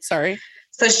what? Sorry.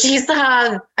 So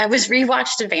I was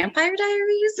rewatched Vampire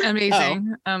Diaries.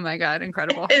 Amazing. Oh my God,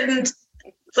 incredible. And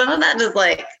some of that is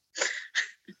like,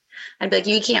 I'd be like,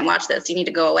 you can't watch this. You need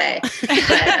to go away.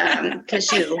 But because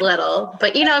she's little.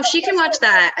 But if she can watch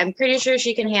that, I'm pretty sure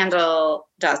she can handle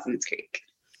Dawson's Creek.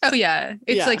 Oh yeah.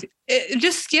 It's like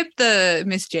just skip the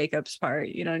Miss Jacobs part.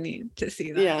 You don't need to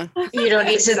see that. Yeah. You don't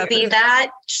need to see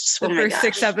that. The first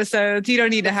 6 episodes. You don't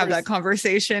need to have that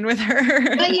conversation with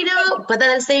her. But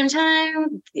at the same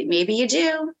time, maybe you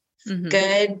do. Mm-hmm.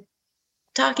 Good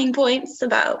talking points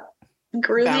about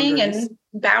grooming and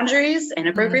boundaries and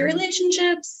appropriate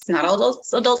relationships. Not all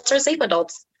adults are safe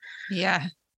adults. Yeah.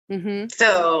 Mm-hmm.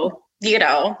 So,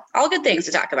 all good things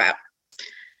to talk about.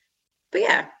 But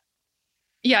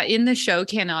yeah, in the show,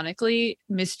 canonically,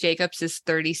 Miss Jacobs is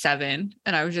 37.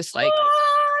 And I was just like,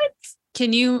 what?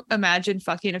 Can you imagine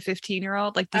fucking a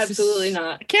 15-year-old? Like, this absolutely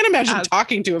not. I can't imagine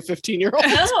talking to a 15-year-old.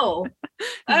 No.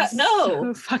 No.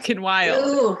 So fucking wild.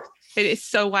 Ooh. It is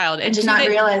so wild. I did not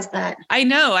realize that. I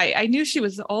know. I knew she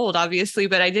was old, obviously,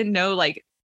 but I didn't know, like,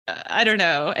 I don't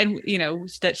know. And,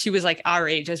 that she was like our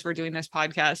age as we're doing this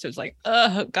podcast. It was like,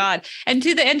 oh, God. And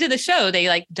to the end of the show, they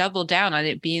like doubled down on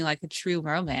it being like a true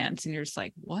romance. And you're just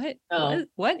like, what? Oh.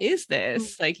 What is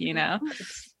this? Like, I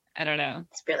don't know.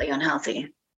 It's really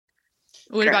unhealthy.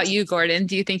 What about you, Gordon?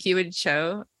 Do you think you would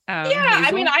show? Hazel?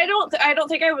 I mean, I don't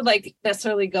think I would like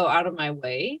necessarily go out of my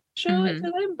way to show it to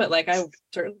them, but like I would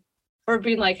certainly, or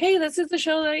being like, hey, this is the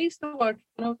show that I used to watch.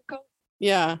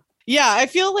 Yeah. Yeah. I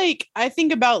feel like I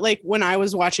think about like when I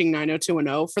was watching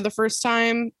 90210 for the first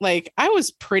time, like I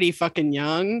was pretty fucking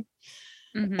young.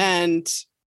 Mm-hmm. And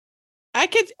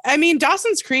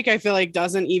Dawson's Creek, I feel like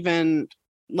doesn't even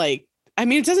like,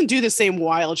 it doesn't do the same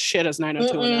wild shit as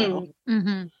 90210.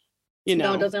 Mm-hmm.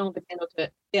 No, it doesn't hold the candle to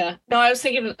it. Yeah. No, I was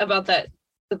thinking about that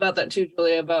too,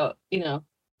 Julia, about,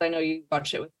 I know you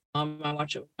watch it with mom, I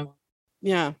watch it with my mom.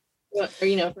 Yeah. Or, for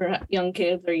young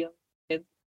kids or young kids.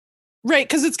 Right.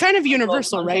 Cause it's kind of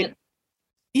universal, right?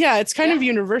 Yeah. It's kind of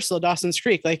universal, Dawson's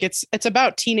Creek. Like it's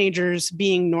about teenagers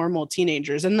being normal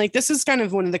teenagers. And like, this is kind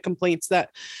of one of the complaints that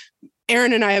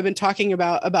Aaron and I have been talking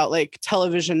about like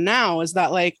television now, is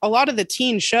that like a lot of the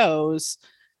teen shows,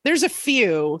 there's a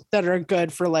few that are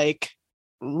good for like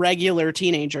regular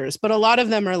teenagers, but a lot of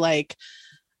them are like,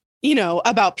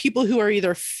 about people who are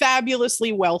either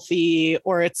fabulously wealthy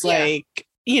or it's like,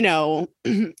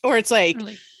 or it's like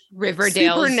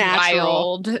Riverdale's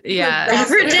wild. Yeah.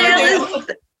 Riverdale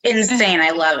is insane. I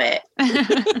love it.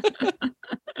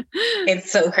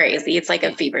 It's so crazy. It's like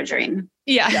a fever dream.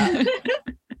 Yeah.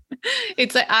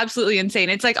 It's like absolutely insane.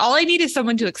 It's like all I need is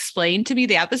someone to explain to me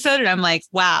the episode, and I'm like,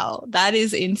 wow, that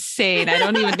is insane. I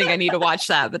don't even think I need to watch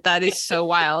that, but that is so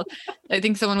wild. I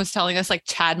think someone was telling us like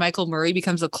Chad Michael Murray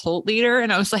becomes a cult leader,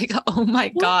 and I was like, oh my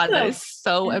God, that is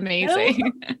so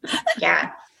amazing.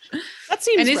 Yeah. That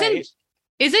seems right.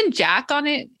 Isn't Jack on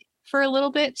it for a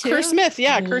little bit too? Kerr Smith,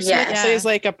 Kerr Smith plays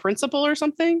like a principal or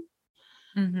something.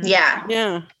 Mm-hmm.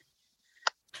 Yeah.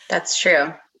 That's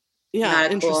true. Yeah,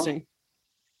 interesting. Cool.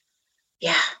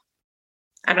 Yeah.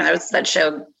 I don't know. That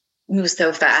show moves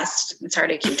so fast. It's hard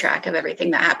to keep track of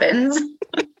everything that happens.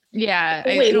 Yeah.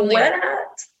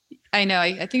 I know.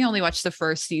 I think I only watched the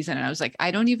first season and I was like,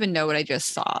 I don't even know what I just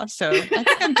saw. So I think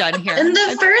I'm done here. And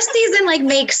the first season like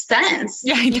makes sense.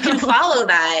 Yeah, you can follow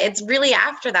that. It's really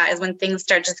after that is when things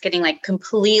start just getting like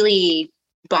completely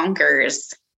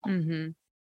bonkers. Mm-hmm.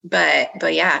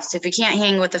 But yeah, so if you can't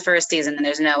hang with the first season, then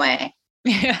there's no way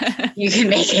you can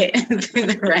make it through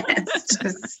the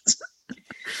rest.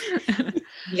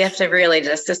 You have to really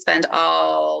just suspend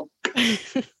all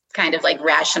kind of like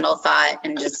rational thought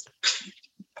and just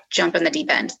jump in the deep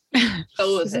end.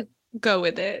 Go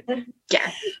with it.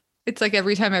 Yeah. It's like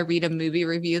every time I read a movie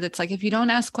review that's like, if you don't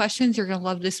ask questions, you're going to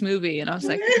love this movie. And I was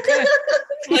like, okay.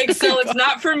 Like, so it's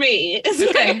not for me.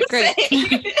 Okay, great.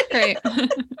 Great.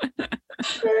 That's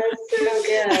so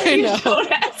good. I know.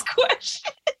 Don't ask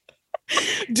questions.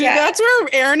 Dude, that's where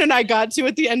Aaron and I got to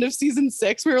at the end of season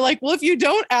 6. We were like, well, if you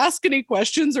don't ask any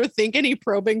questions or think any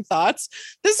probing thoughts,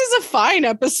 this is a fine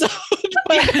episode.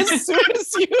 But as soon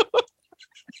as you...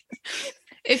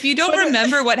 If you don't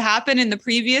remember what happened in the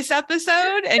previous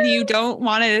episode and you don't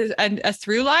want a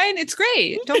through line, it's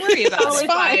great. Don't worry about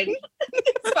it.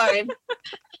 It's fine.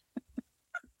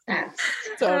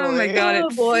 Totally. Oh my God.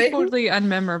 It's totally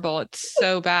unmemorable. It's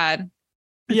so bad.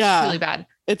 It's really bad.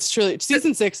 It's truly,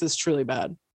 season 6 is truly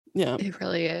bad. Yeah. It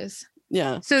really is.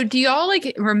 Yeah. So do y'all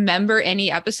like remember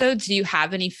any episodes? Do you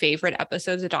have any favorite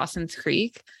episodes of Dawson's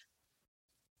Creek?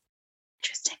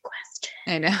 Interesting question.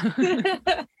 I know.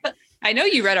 I know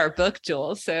you read our book,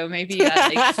 Jules, so maybe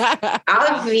that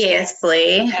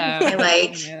obviously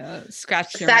I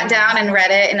scratched your sat down and read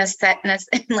it in a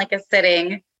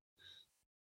sitting,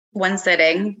 one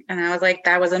sitting, and I was like,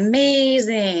 that was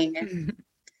amazing.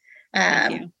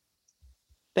 Thank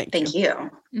you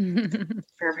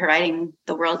for providing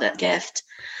the world that gift.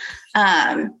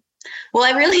 Well,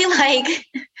 I really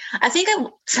I think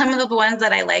some of the ones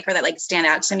that I like or that like stand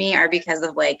out to me are because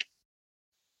of like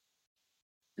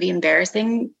the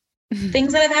embarrassing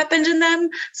things that have happened in them.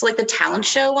 So like the talent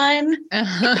show one.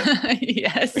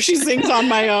 Yes. She sings On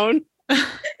My Own. She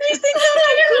sings On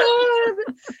My Own.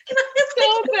 It's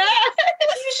so bad.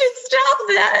 You should stop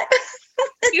that.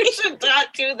 You should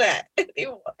not do that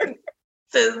anymore.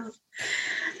 This is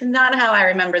not how I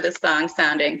remember this song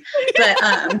sounding. But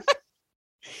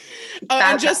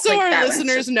and just so our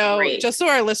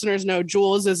listeners know,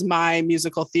 Jules is my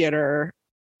musical theater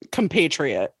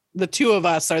compatriot. The two of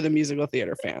us are the musical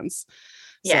theater fans.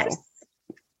 Yes.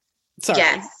 Sorry.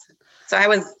 Yes. So I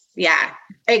was,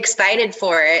 excited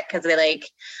for it because they're like,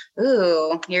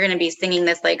 ooh, you're going to be singing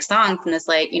this like song from this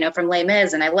like, from Les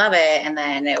Mis, and I love it. And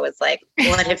then it was like,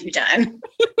 what have you done?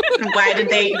 Why did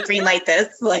they greenlight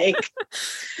this? Like,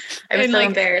 I was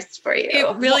embarrassed for you.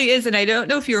 It really is. And I don't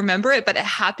know if you remember it, but it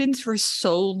happens for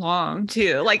so long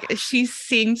too. Like she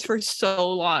sings for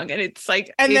so long and it's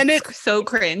like, and then it's so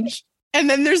cringe. And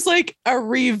then there's like a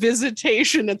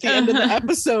revisitation at the end of the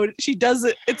episode. She does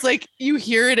it. It's like you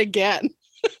hear it again.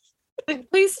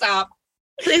 Please stop.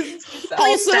 Please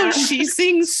also, stop. She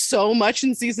sings so much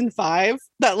in season 5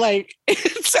 that like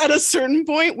it's at a certain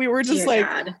point we were just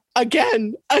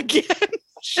again.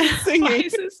 She's singing. Why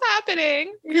is this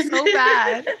happening? So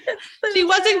bad. She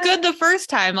wasn't good the first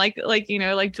time. Like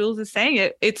Jules is saying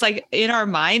it. It's like in our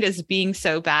mind as being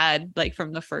so bad, like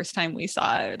from the first time we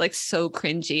saw it, like so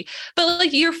cringy. But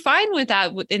like you're fine with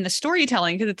that in the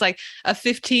storytelling because it's like a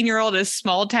 15-year-old a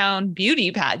small town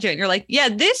beauty pageant. You're like, yeah,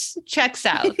 this checks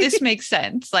out. This makes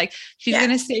sense. Like she's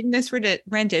gonna sing this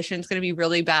rendition. It's gonna be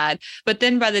really bad. But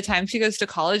then by the time she goes to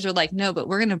college, they're like, no, but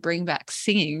we're gonna bring back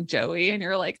singing, Joey. And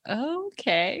you're like,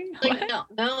 okay. Like,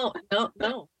 no.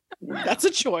 That's a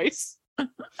choice. So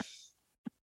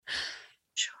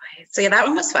that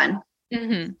one was fun.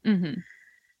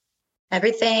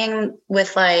 Everything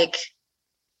with like,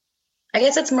 I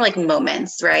guess it's more like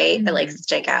moments, right? That like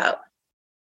stick out.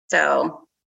 So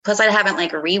plus I haven't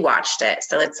like rewatched it.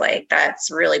 So it's like,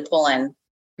 that's really pulling.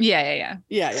 Yeah.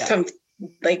 From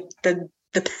like the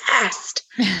past.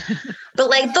 But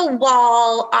like the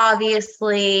wall,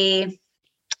 obviously.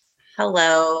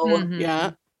 Hello.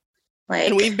 Yeah. Like,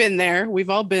 and we've been there. We've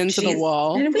all been to the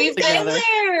wall. And we've been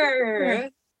there.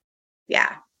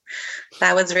 Yeah.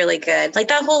 That was really good. Like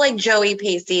that whole like Joey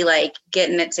Pacey, like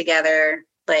getting it together,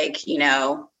 like, you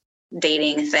know,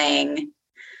 dating thing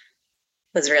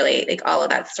was really like all of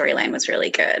that storyline was really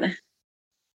good.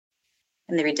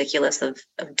 And the ridiculous of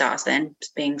Dawson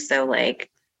just being so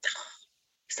like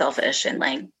selfish and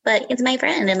like, but it's my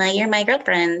friend and like you're my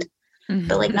girlfriend.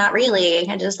 But like not really.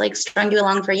 I just like strung you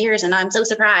along for years and I'm so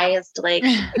surprised like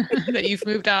that you've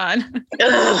moved on.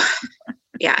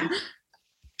 Yeah.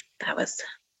 That was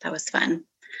fun.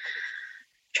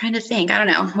 Trying to think. I don't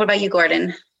know. What about you,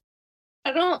 Gordon?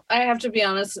 I have to be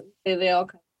honest, they all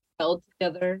kind of held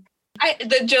together.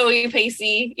 The Joey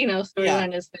Pacey, you know,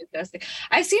 storyline is fantastic.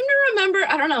 I seem to remember,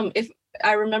 I don't know if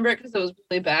I remember it because it was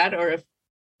really bad or if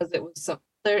because it was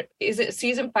there. Is it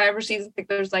season 5 or season 6?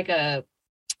 There's like a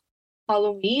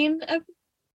Halloween episode?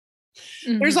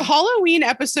 There's a Halloween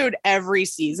episode every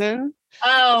season.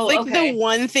 Oh, it's like the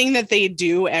one thing that they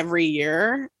do every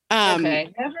year.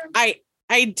 Okay.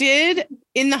 I did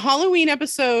in the Halloween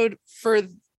episode for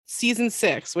season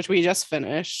 6, which we just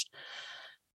finished.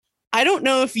 I don't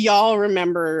know if y'all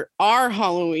remember our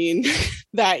Halloween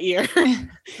that year,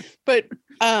 but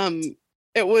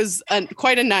it was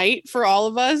quite a night for all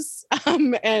of us.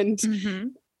 And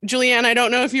Julianne, I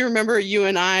don't know if you remember you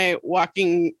and I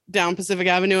walking down Pacific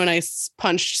Avenue and I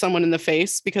punched someone in the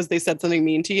face because they said something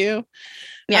mean to you.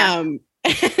 Yeah.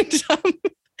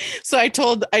 So I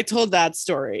told that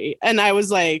story and I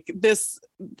was like,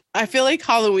 I feel like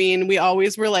Halloween, we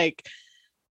always were like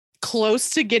close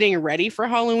to getting ready for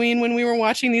Halloween when we were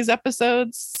watching these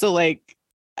episodes. So like,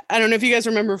 I don't know if you guys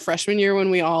remember freshman year when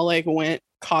we all like went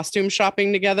costume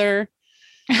shopping together.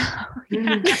 Yeah.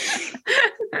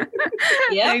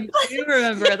 I do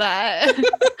remember that.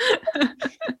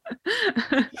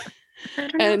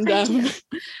 And Jay,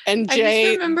 I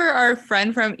just remember our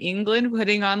friend from England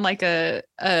putting on like a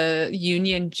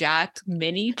Union Jack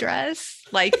mini dress,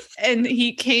 like, and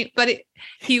he came, but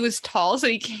he was tall, so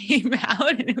he came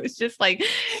out, and it was just like,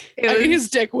 his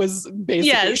dick was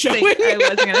basically showing. I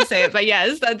wasn't gonna say it, but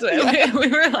yes, that's what we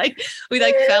were like. We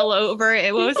like fell over.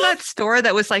 What was that store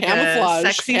that was like a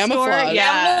sexy store?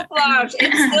 Yeah, Camouflage.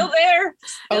 It's still there.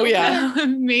 Oh yeah,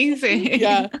 amazing.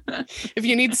 Yeah, if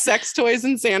you need sex toys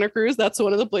in Santa Cruz, that's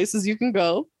one of the places you can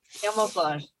go.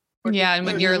 Camouflage. Yeah, and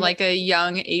when you're like a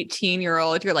young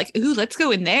 18-year-old, you're like, ooh, let's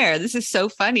go in there. This is so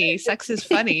funny. Sex is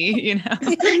funny, you know.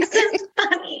 Sex is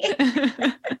funny.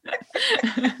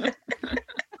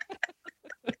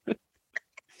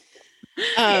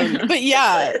 But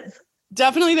yeah,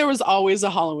 definitely there was always a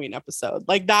Halloween episode.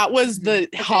 Like that was the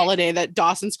holiday that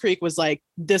Dawson's Creek was like,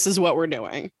 this is what we're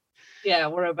doing. Yeah,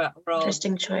 we're all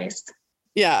interesting choice.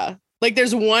 Yeah. Like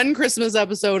there's one Christmas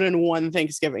episode and one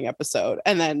Thanksgiving episode,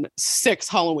 and then 6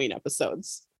 Halloween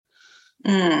episodes.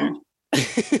 It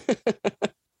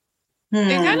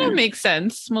kind of makes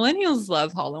sense. Millennials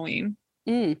love Halloween.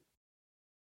 Yeah.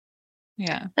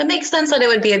 It makes sense that it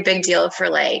would be a big deal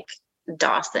for like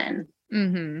Dawson.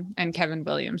 And Kevin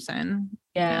Williamson.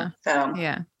 Yeah. So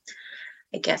yeah.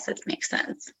 I guess it makes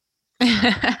sense.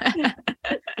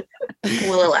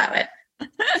 We'll allow it.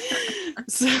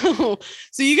 So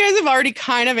you guys have already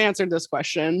kind of answered this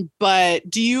question, but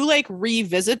do you like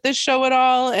revisit this show at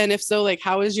all? And if so, like,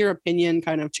 how has your opinion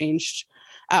kind of changed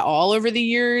at all over the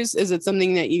years? Is it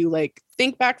something that you like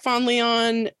think back fondly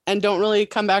on and don't really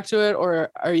come back to it? Or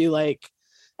are you like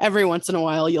every once in a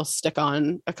while you'll stick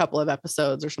on a couple of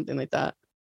episodes or something like that?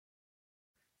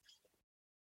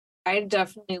 I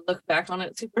definitely look back on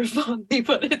it super fondly,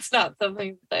 but it's not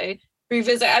something that I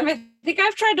revisit. I mean, I think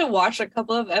I've tried to watch a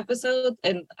couple of episodes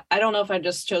and I don't know if I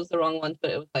just chose the wrong ones,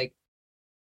 but it was like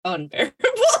unbearable.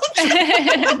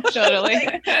 Totally.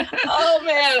 Like, oh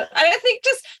man.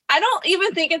 I don't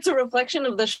even think it's a reflection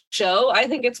of the show. I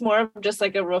think it's more of just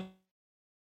like a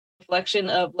reflection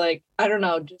of like, I don't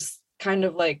know, just kind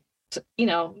of like, you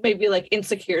know, maybe like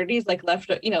insecurities, like left,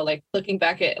 you know, like looking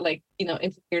back at like, you know,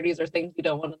 insecurities or things you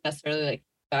don't want to necessarily like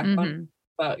back on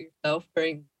about yourself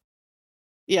during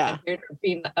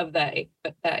being of that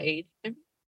age.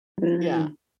 Yeah.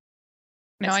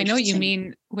 No, I know what you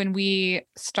mean. When we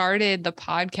started the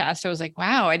podcast, I was like,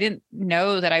 wow, I didn't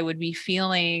know that I would be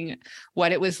feeling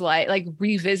what it was like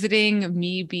revisiting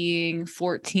me being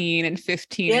 14 and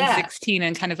 15 and 16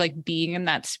 and kind of like being in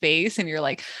that space. And you're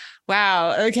like,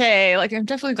 wow, okay. Like, I'm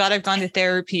definitely glad I've gone to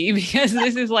therapy because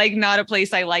this is like not a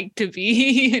place I like to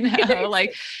be, you know,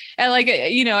 like, and like,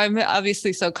 you know, I'm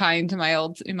obviously so kind to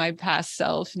my past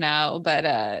self now, but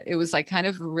it was like kind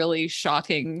of really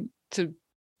shocking to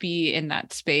be in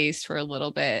that space for a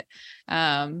little bit.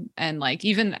 And like,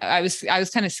 even I was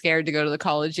kind of scared to go to the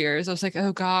college years. I was like,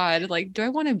 oh God, like, do I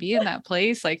want to be in that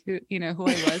place? Like, who I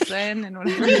was then and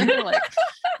whatever. Like,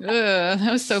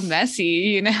 that was so messy,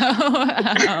 you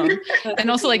know?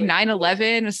 And also like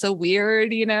 9/11 was so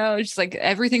weird, you know, just like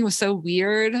everything was so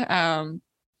weird.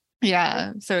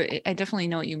 Yeah. So I definitely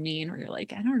know what you mean, where you're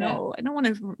like, I don't know. I don't want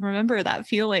to remember that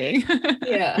feeling.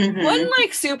 Yeah. Mm-hmm. One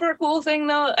like super cool thing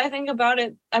though, I think about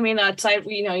it. I mean, outside,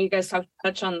 you know, you guys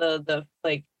touch on the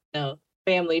like, you know,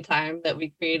 family time that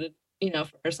we created, you know,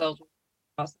 for ourselves.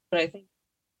 But I think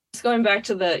it's going back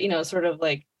to the, you know, sort of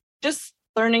like just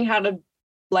learning how to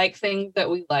like things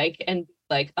that we like and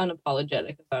like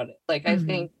unapologetic about it. Like, I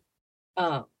think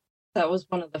that was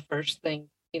one of the first things,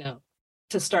 you know,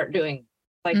 to start doing.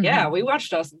 Like, yeah, we watched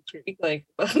Dawson's Creek. Like,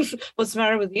 what's the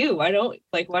matter with you? Why don't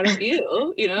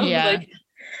you? You know? Yeah. Like,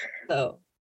 so.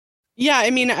 Yeah,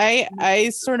 I mean, I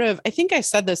think I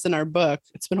said this in our book.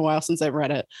 It's been a while since I've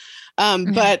read it.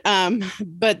 But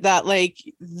that like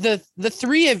the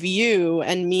three of you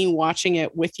and me watching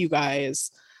it with you guys,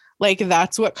 like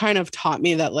that's what kind of taught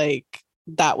me that like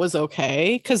that was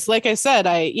okay. Cause like I said,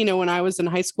 when I was in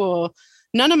high school,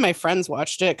 none of my friends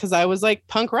watched it because I was like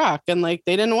punk rock and like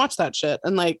they didn't watch that shit.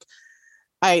 And like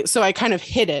I kind of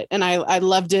hid it and I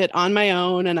loved it on my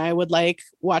own and I would like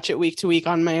watch it week to week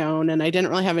on my own. And I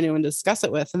didn't really have anyone to discuss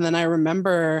it with. And then I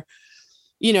remember,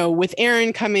 you know, with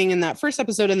Aaron coming in that first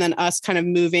episode and then us kind of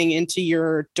moving into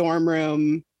your dorm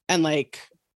room. And like,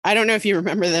 I don't know if you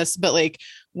remember this, but like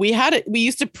we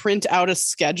used to print out a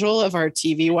schedule of our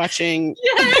TV watching.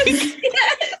 Yes.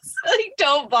 Like,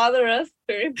 don't bother us.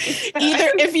 Either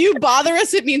if you bother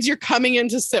us, it means you're coming in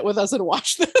to sit with us and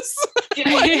watch this.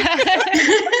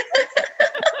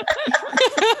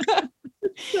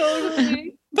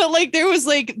 Totally. But like there was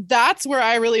like that's where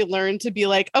I really learned to be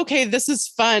like, okay, this is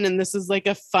fun and this is like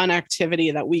a fun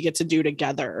activity that we get to do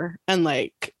together, and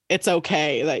like it's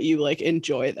okay that you like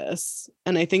enjoy this.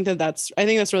 And I think that's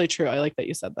really true. I like that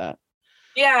you said that.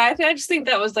 Yeah, I just think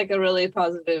that was like a really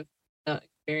positive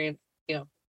experience. You know,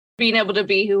 being able to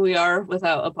be who we are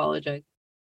without apologizing.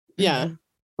 Yeah.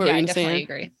 I definitely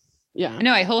agree. Yeah.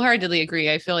 No, I wholeheartedly agree.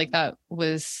 I feel like that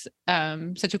was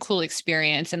such a cool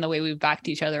experience, and the way we backed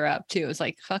each other up too. It was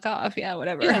like, fuck off. Yeah,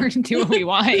 whatever. Yeah. Do what we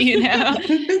want, you know?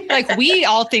 Like we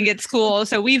all think it's cool.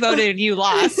 So we voted and you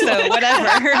lost. So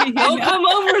whatever. Don't come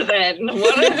over then.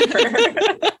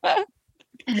 Whatever.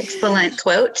 Excellent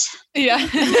quote. Yeah.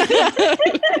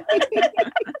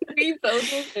 We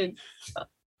voted.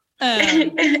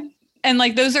 And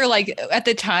like those are like at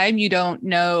the time you don't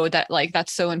know that like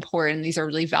that's so important. These are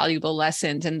really valuable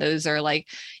lessons, and those are like,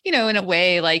 you know, in a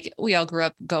way like we all grew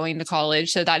up going to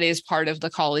college, so that is part of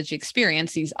the college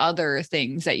experience. These other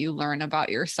things that you learn about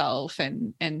yourself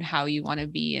and how you want to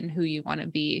be and who you want to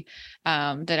be,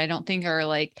 that I don't think are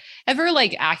like ever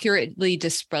like accurately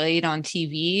displayed on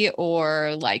TV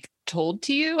or like told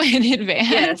to you in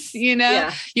advance. Yes. You know,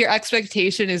 your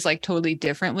expectation is like totally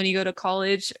different when you go to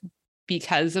college,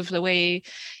 because of the way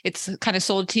it's kind of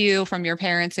sold to you from your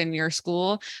parents and your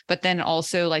school, but then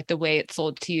also like the way it's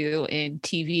sold to you in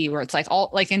TV, where it's like all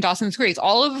like in Dawson's Creek,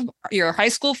 all of your high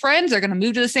school friends are going to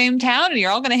move to the same town and you're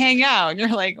all going to hang out. And you're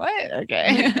like, what?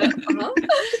 Okay.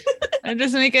 It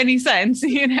doesn't make any sense,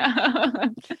 you know?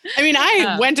 I mean,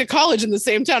 I went to college in the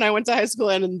same town I went to high school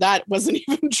in, and that wasn't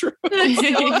even true.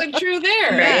 It wasn't true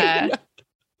there. Right?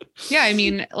 Yeah. I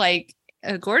mean, like,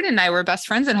 Gordon and I were best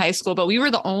friends in high school, but we were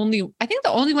the only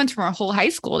ones from our whole high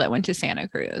school that went to Santa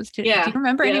Cruz. Do you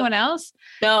remember anyone else?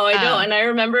 No, I don't. And I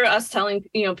remember us telling,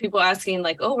 you know, people asking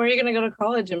like, oh, where are you going to go to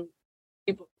college? And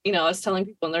people, you know, us telling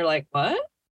people, and they're like, what?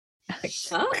 Like,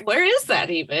 huh? Where is that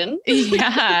even?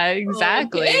 Yeah,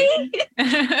 exactly.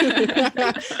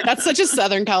 That's such a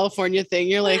Southern California thing.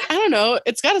 You're like, I don't know.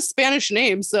 It's got a Spanish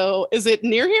name. So is it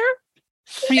near here?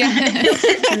 Yeah.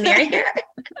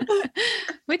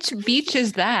 Which beach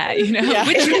is that? You know,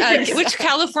 which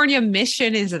California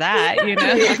mission is that? You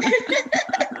know.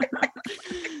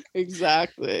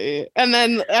 Exactly. And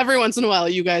then every once in a while,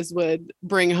 you guys would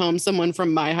bring home someone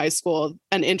from my high school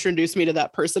and introduce me to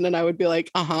that person, and I would be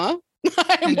like, I'm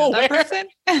aware. That person?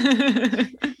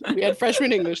 We had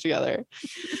freshman English together.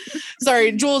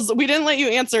 Sorry, Jules, we didn't let you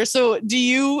answer. So do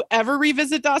you ever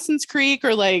revisit Dawson's Creek,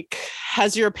 or like,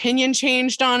 has your opinion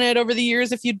changed on it over the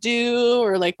years if you do?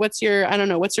 Or like, what's your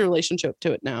relationship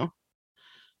to it now?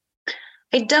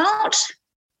 I don't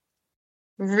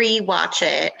rewatch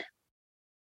it.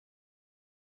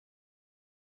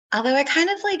 Although I kind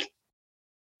of like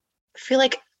feel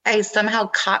like I somehow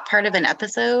caught part of an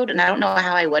episode, and I don't know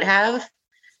how I would have,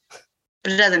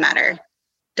 but it doesn't matter.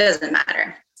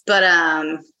 But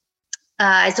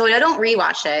so I don't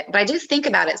rewatch it, but I do think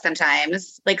about it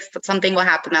sometimes. Like something will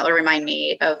happen that will remind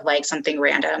me of like something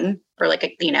random or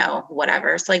like,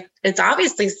 whatever. So like, it's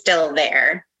obviously still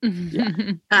there.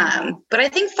 But I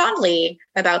think fondly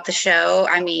about the show.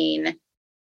 I mean,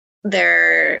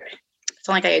 it's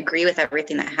not like I agree with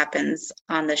everything that happens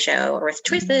on the show or with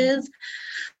choices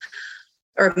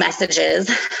or messages,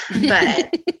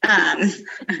 but,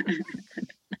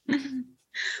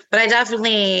 but I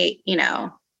definitely,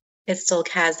 it still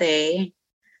has an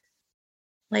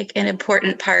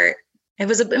important part. It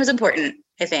was important,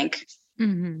 I think,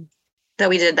 that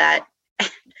we did that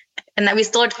and that we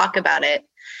still talk about it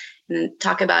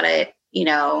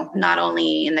not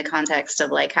only in the context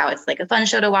of like how it's like a fun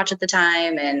show to watch at the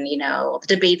time and, the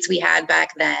debates we had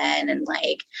back then. And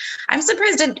like, I'm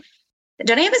surprised, did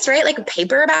any of us write like a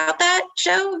paper about that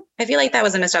show? I feel like that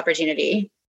was a missed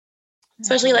opportunity,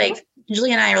 especially like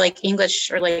Julie and I are like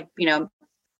English or like,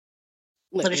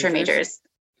 literature majors.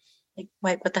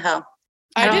 Like what the hell?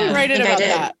 I didn't write it about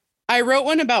that. I wrote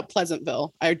one about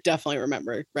Pleasantville. I definitely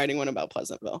remember writing one about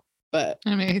Pleasantville, but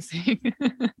amazing.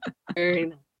 Very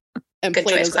nice. And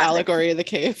Plato's Allegory of the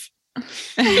Cave.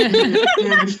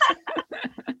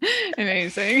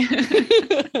 Amazing.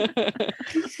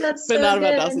 That's but not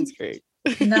about Dawson's Creek.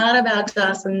 Not about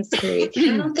Dawson's Creek.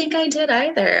 I don't think I did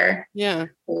either. Yeah.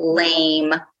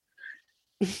 Lame.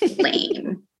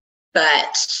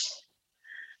 But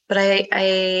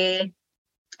I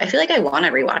feel like I want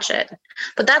to rewatch it.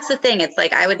 But that's the thing. It's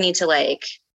like I would need to like,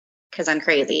 because I'm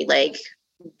crazy, like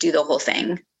do the whole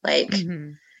thing. Like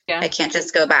I can't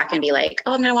just go back and be like,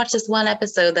 oh, I'm gonna watch this one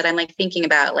episode that I'm like thinking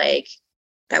about. Like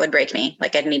that would break me.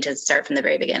 Like I'd need to start from the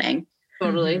very beginning.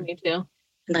 Totally, me too.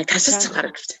 And like that's just a lot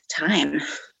of time.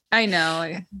 I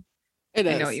know. It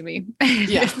is. I know what you mean.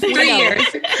 Yeah. 3 years.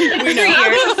 3 years.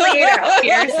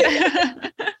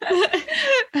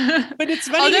 But it's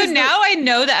funny. Although now I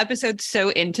know the episode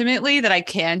so intimately that I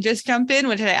can just jump in,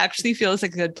 which I actually feel is a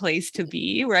good place to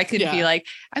be, where I could be like,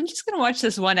 I'm just going to watch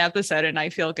this one episode and I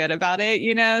feel good about it,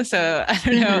 So I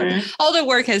don't know. All the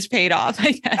work has paid off,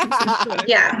 I guess.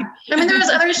 Yeah. I mean, there's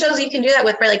other shows you can do that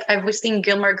with where like I've seen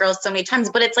Gilmore Girls so many times,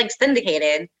 but it's like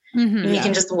syndicated. And you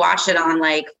can just watch it on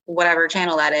like whatever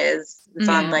channel that is. It's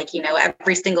on like,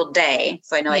 every single day.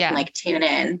 So I know I can like tune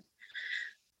in.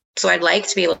 So I'd like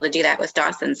to be able to do that with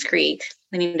Dawson's Creek.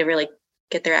 They need to really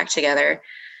get their act together.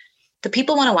 The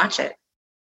people want to watch it.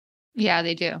 Yeah,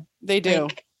 they do. They do.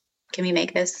 Like, can we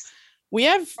make this?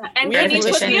 And can you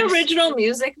put the original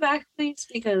music back, please?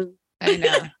 Because I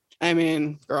know. I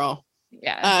mean, girl.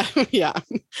 Yeah.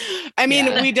 I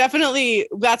mean, we definitely,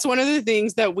 that's one of the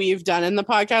things that we've done in the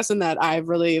podcast and that I've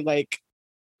really like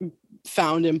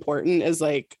found important is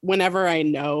like, whenever I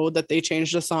know that they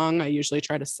changed a song, I usually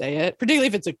try to say it, particularly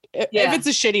if it's a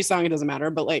shitty song, it doesn't matter,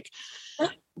 but like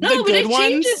but it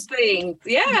changes things.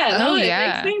 It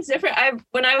makes things different.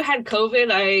 When I had COVID,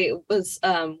 I was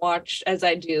watched, as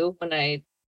I do when I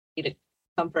need a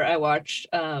comfort, I watched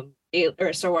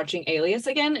start watching Alias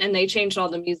again, and they changed all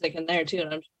the music in there too.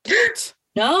 And I'm just,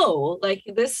 no, like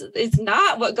this is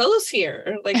not what goes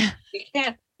here. Like you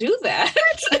can't do that.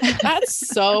 That's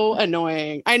so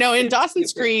annoying. I know in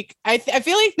Dawson's Creek, I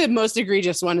feel like the most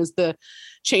egregious one is the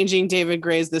changing David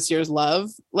Gray's This Year's Love.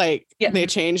 Like they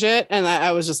change it, and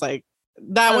I was just like,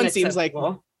 that one seems like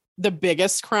the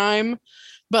biggest crime.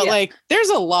 But like, there's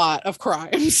a lot of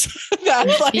crimes that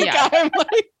like I'm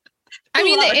like. I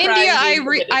mean, the India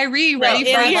I ready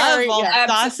for love.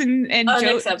 Dawson and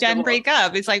Jen break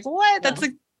up. It's like, what? That's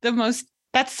like the most.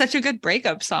 That's such a good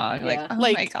breakup song. Like, oh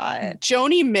my God.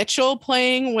 Joni Mitchell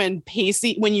playing when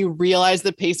you realize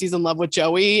that Pacey's in love with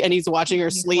Joey and he's watching her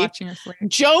sleep.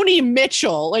 Joni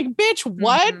Mitchell, like, bitch,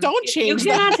 what? Don't change that.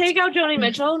 You cannot take out Joni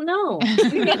Mitchell. No.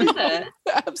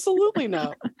 Absolutely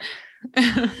no.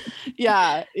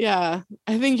 Yeah.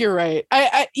 I think you're right.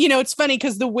 I it's funny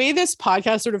because the way this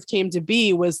podcast sort of came to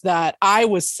be was that I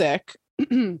was sick.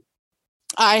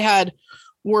 I had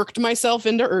worked myself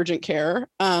into urgent care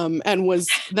and was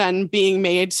then being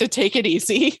made to take it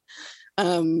easy.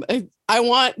 I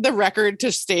want the record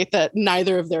to state that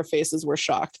neither of their faces were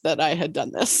shocked that I had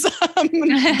done this.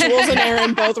 Jules and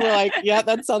Aaron both were like, yeah,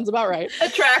 that sounds about right.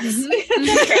 That tracks.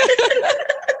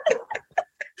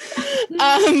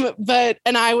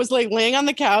 And I was like laying on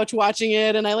the couch watching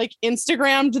it, and I like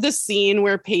Instagrammed the scene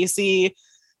where Pacey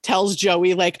tells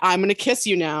Joey, like, I'm gonna kiss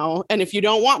you now, and if you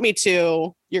don't want me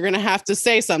to, you're gonna have to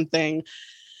say something.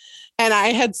 And I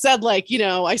had said, like, you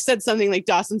know, I said something like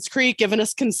Dawson's Creek given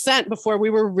us consent before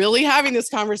we were really having this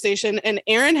conversation. And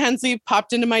Erin Hensley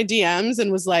popped into my DMs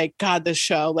and was like, God, this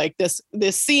show, like this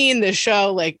scene, this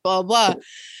show, like blah, blah.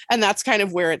 And that's kind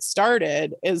of where it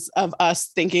started, is of us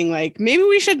thinking like, maybe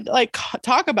we should like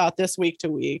talk about this week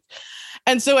to week.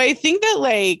 And so I think that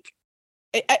like,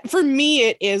 for me,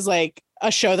 it is like a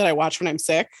show that I watch when I'm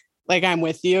sick. Like I'm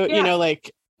with you, you know,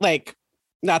 like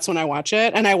that's when I watch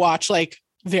it. And I watch like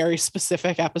very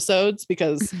specific episodes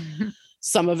because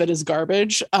some of it is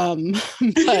garbage. But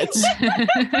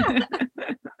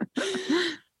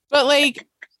like,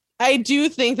 I do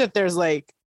think that there's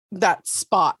like that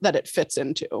spot that it fits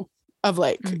into of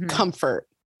like comfort,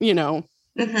 you know?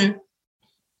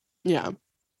 Yeah.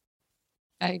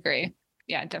 I agree.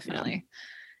 Yeah, definitely. Yeah.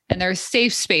 And there's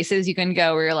safe spaces you can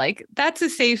go where you're like, that's a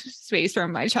safe space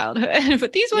from my childhood.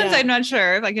 But these ones, I'm not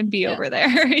sure if I can be over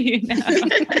there, you know?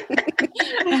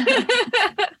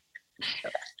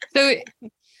 So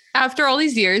after all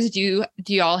these years, do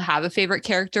you all have a favorite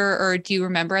character, or do you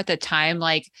remember at the time,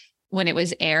 like when it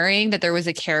was airing, that there was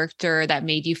a character that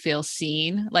made you feel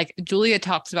seen? Like Julia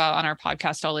talks about on our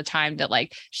podcast all the time that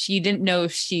like she didn't know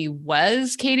if she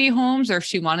was Katie Holmes or if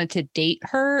she wanted to date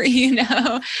her, you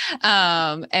know?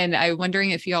 And I'm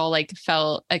wondering if you all like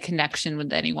felt a connection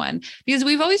with anyone, because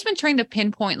we've always been trying to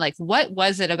pinpoint like what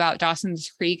was it about Dawson's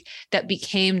Creek that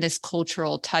became this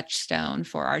cultural touchstone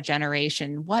for our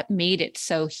generation? What made it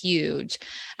so huge?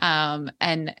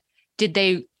 And did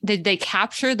they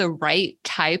capture the right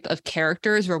type of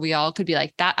characters where we all could be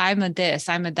like, that I'm a this,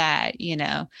 I'm a that, you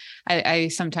know? I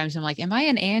sometimes I'm like, am I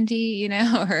an Andy, you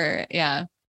know? Or yeah.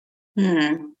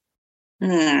 I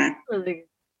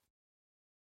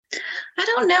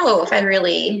don't know if I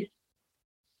really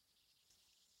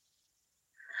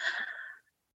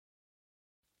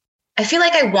I feel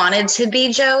like I wanted to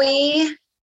be Joey,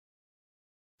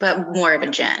 but more of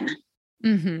a Jen.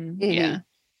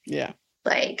 Yeah.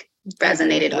 Like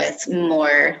resonated with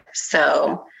more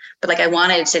so, but like I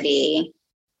wanted to be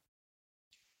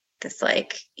this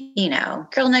like, you know,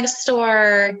 girl next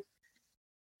door,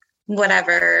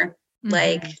 whatever,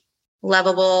 like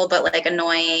lovable but like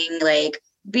annoying, like,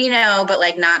 you know, but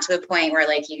like not to the point where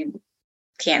like you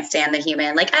can't stand the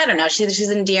human. Like I don't know,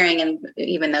 she's endearing, and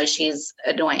even though she's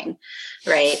annoying,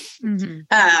 right?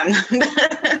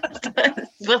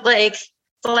 But like,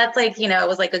 so that's like, you know, it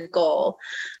was like a goal.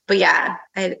 But yeah,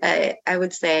 I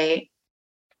would say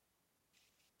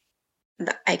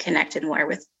that I connected more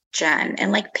with Jen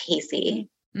and like Pacey.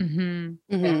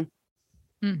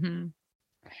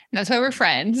 That's why we're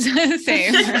friends.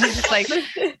 Same. Like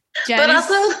Jen, but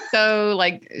also so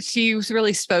like she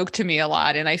really spoke to me a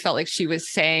lot, and I felt like she was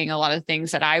saying a lot of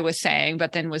things that I was saying,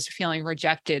 but then was feeling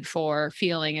rejected for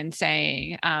feeling and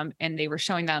saying. And they were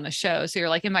showing that on the show. So you're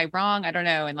like, am I wrong? I don't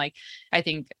know. And like I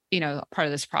think, you know, part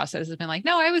of this process has been like,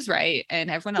 no, I was right and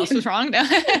everyone else was wrong.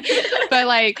 But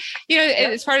like, you know,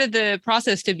 it's part of the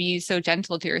process to be so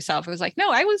gentle to yourself. It was like,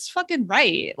 no, I was fucking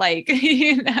right. Like,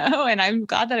 you know, and I'm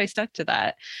glad that I stuck to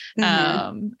that.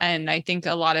 And I think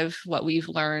a lot of what we've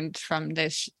learned from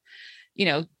this, you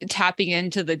know, tapping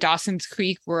into the Dawson's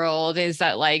Creek world is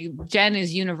that like Jen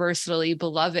is universally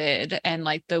beloved, and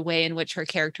like the way in which her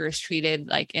character is treated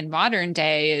like in modern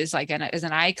day is like as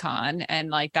an icon,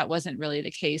 and like that wasn't really the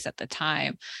case at the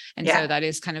time. And so that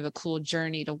is kind of a cool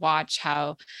journey to watch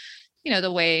how, you know,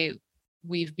 the way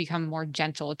we've become more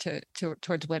gentle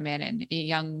towards women and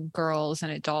young girls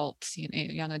and adults, you know,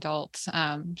 young adults.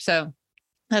 So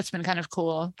that's been kind of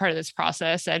cool part of this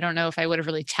process. I don't know if I would have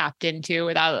really tapped into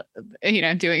without, you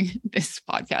know, doing this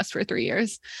podcast for 3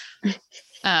 years.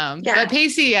 But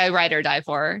Pacey, I ride or die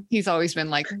for. He's always been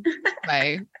like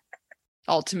my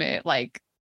ultimate, like,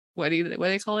 what do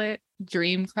they call it?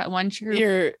 Dream one true.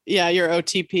 Your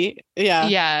OTP.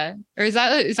 Yeah. Or is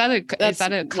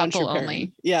that a couple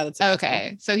only? Yeah, that's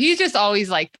okay. So he's just always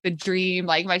like the dream,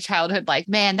 like my childhood, like,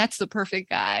 man, that's the perfect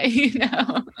guy, you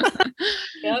know?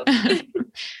 Yep.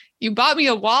 You bought me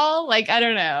a wall. Like, I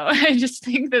don't know. I just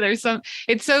think that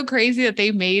it's so crazy that they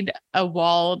made a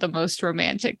wall the most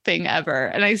romantic thing ever.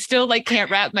 And I still like can't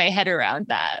wrap my head around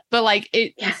that, but like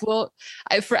it will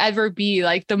forever be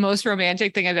like the most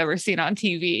romantic thing I've ever seen on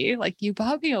TV. Like, you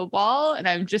bought me a wall. And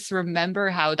I just remember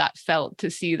how that felt to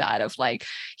see that of like,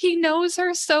 he knows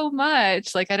her so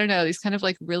much. Like, I don't know, these kind of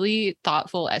like really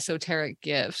thoughtful, esoteric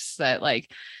gifts that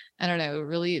like, I don't know,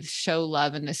 really show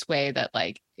love in this way that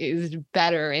like is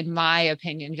better, in my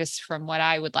opinion, just from what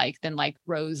I would like than like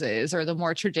roses or the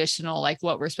more traditional, like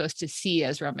what we're supposed to see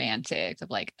as romantic of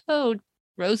like, oh,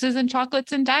 roses and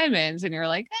chocolates and diamonds. And you're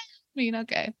like, I mean,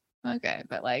 okay. okay.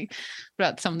 But like,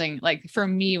 about something like for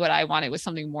me, what I wanted was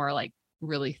something more like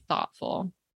really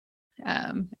thoughtful.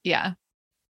 Yeah.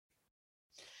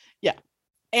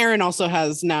 Aaron also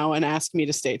has now an Ask Me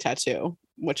to Stay tattoo,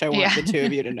 which I want the two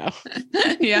of you to know.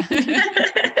 Yeah.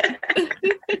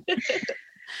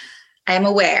 I'm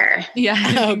aware.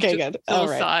 Yeah. Okay, good. All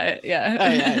right. Saw it. Yeah. Oh,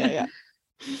 yeah.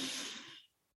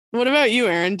 What about you,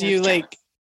 Aaron? Did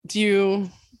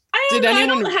anyone I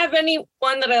don't have anyone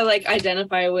that I like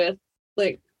identify with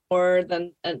like more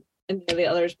than any of the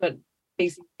others, but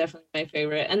Pacey's definitely my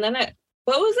favorite. And then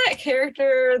what was that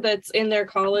character that's in their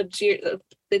college year?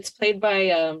 It's played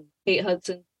by Kate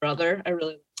Hudson's brother. I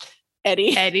really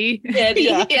Eddie.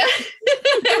 Yeah.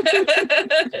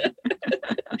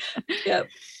 Yep.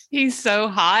 He's so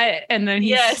hot, and then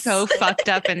he's so fucked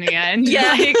up in the end.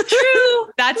 Yeah, like,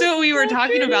 true. That's what we were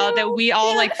talking about, that we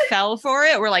all like fell for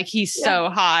it. We're like, he's so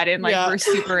hot, and like we're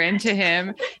super into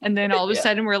him. And then all of a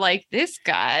sudden we're like, this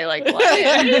guy, like, what?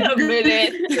 Wait a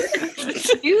minute.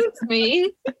 Excuse me.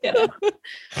 Yeah.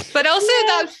 But also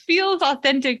that feels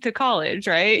authentic to college,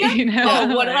 right? Yeah. You know?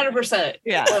 100%.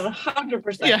 Yeah.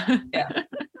 100%. Yeah.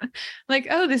 Like,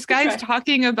 oh, this guy's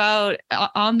talking about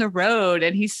On the Road,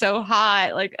 and he's so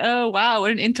hot. Like, oh wow,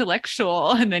 what an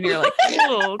intellectual. And then you're like,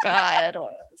 oh God,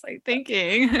 what was I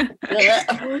thinking?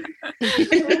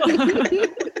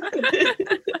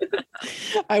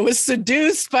 I was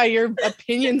seduced by your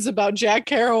opinions about Jack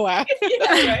Kerouac.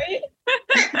 Yeah, right?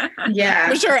 Yeah.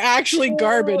 Which are actually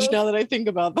garbage now that I think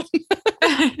about them.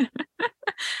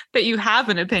 That you have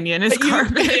an opinion is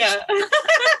garbage.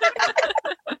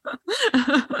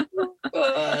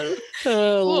 Oh,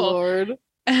 cool. Lord.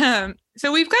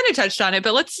 So we've kind of touched on it,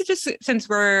 but let's just, since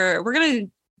we're gonna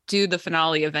do the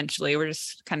finale eventually, we're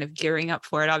just kind of gearing up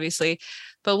for it, obviously.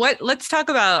 But let's talk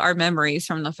about our memories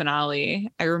from the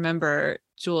finale. I remember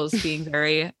Jules being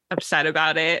very upset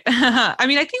about it. I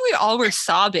mean, I think we all were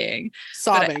sobbing.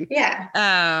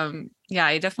 Yeah. Yeah,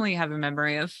 I definitely have a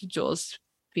memory of Jules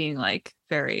being like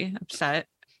very upset.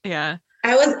 Yeah.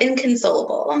 I was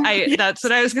inconsolable. That's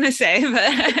what I was gonna say, but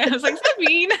I was like, is that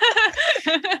mean?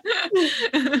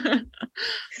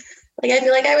 Like, I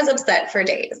feel like I was upset for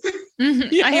days. Mm-hmm.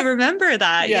 Yeah. I remember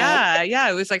that. Yeah.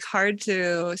 It was like hard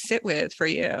to sit with for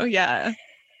you. Yeah.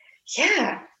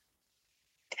 Yeah.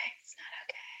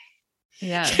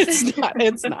 It's not okay.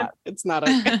 Yeah. It's not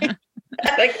okay.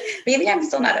 Like, maybe I'm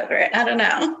still not over it. I don't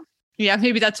know. Yeah,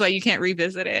 maybe that's why you can't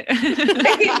revisit it.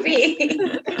 Maybe.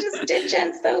 They just did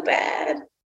Jen so bad.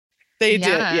 They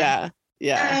did. Yeah.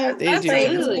 They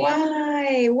do.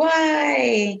 Like,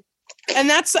 why?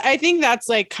 And I think that's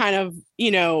like kind of,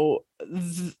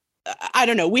 I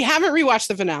don't know. We haven't rewatched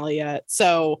the finale yet.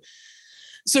 So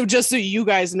just so you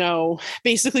guys know,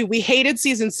 basically we hated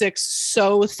season 6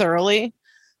 so thoroughly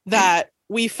that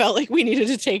we felt like we needed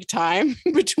to take time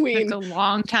between a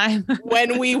long time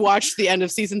when we watched the end of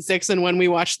season 6 and when we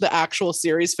watched the actual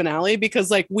series finale,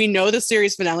 because like we know the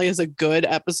series finale is a good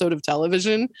episode of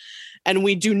television and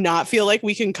we do not feel like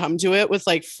we can come to it with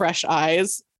like fresh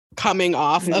eyes coming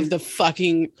off of the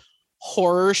fucking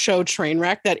horror show train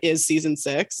wreck that is season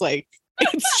 6. Like,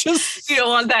 it's just you don't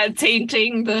want that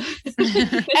tainting the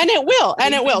and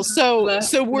it will.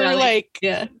 So we're like,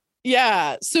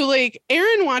 yeah. So like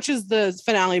Aaron watches the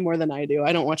finale more than I do.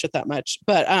 I don't watch it that much,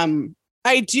 but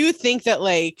I do think that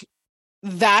like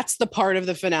that's the part of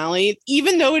the finale,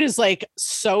 even though it is like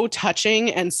so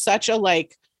touching and such a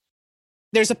like,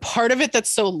 there's a part of it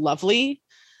that's so lovely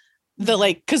that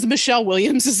like, because Michelle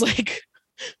Williams is like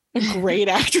a great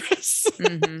actress,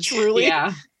 truly.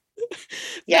 Yeah.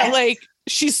 Yeah. Like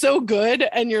she's so good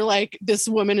and you're like, this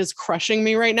woman is crushing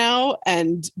me right now.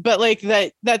 But like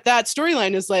that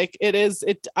storyline is like,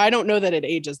 I don't know that it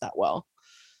ages that well.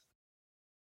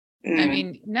 I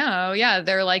mean, no, yeah.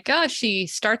 They're like, oh, she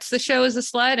starts the show as a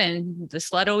slut and the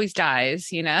slut always dies,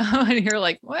 and you're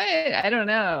like, what? I don't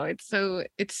know.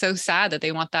 It's so sad that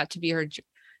they want that to be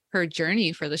her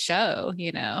journey for the show,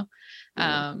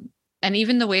 and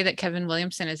even the way that Kevin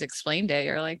Williamson has explained it,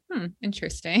 you're like,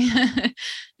 interesting.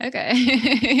 Okay.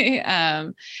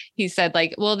 He said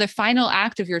like, well, the final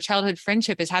act of your childhood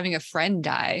friendship is having a friend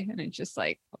die. And it's just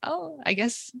like, well, I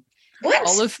guess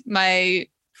all of my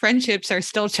friendships are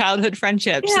still childhood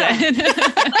friendships.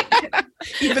 Yeah.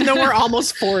 Even though we're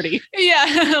almost 40.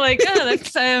 Yeah. Like, oh,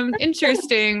 that's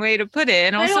interesting way to put it.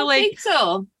 And also I don't think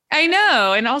so. I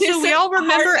know. And also we all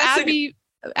remember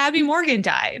Abby Morgan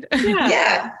died.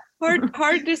 Yeah.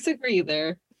 Hard disagree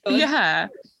there. But. Yeah.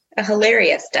 a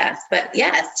hilarious death, but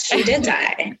yes, she did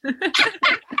die.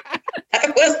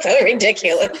 That was so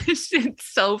ridiculous.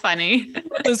 It's so funny.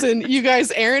 Listen, you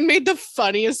guys, Erin made the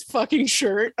funniest fucking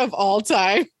shirt of all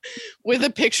time with a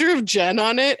picture of Jen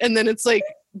on it. And then it's like,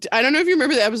 I don't know if you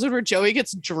remember the episode where Joey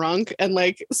gets drunk and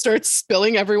like starts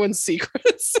spilling everyone's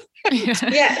secrets.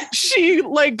 Yeah. She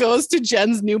like goes to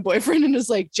Jen's new boyfriend and is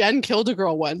like, Jen killed a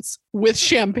girl once with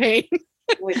champagne.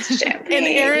 With champagne. And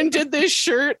Erin did this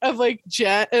shirt of like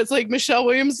Jen. It's like Michelle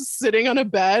Williams sitting on a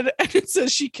bed and it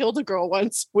says she killed a girl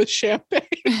once with champagne.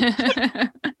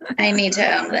 I need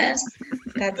to own this.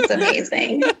 That's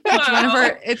amazing.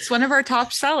 It's one of our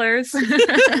top sellers.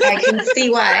 I can see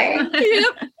why.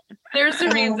 Yep. There's a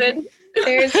reason.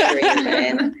 There's a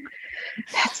reason.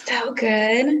 That's so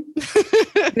good.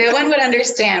 No one would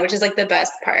understand, which is like the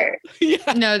best part.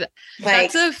 Yeah. No,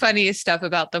 that's the funniest stuff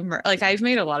about the merch. Like I've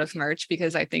made a lot of merch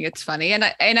because I think it's funny. And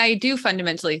I do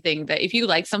fundamentally think that if you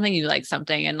like something, you like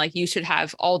something, and like you should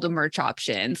have all the merch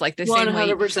options. Like the 100%. same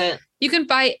way you can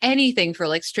buy anything for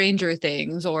like Stranger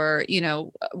Things or, you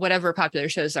know, whatever popular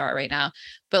shows there are right now.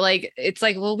 But like, it's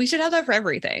like, well, we should have that for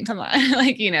everything. Come on.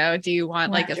 Like, you know, do you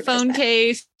want like 100%. A phone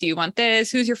case? Do you want this?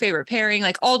 Who's your favorite pairing?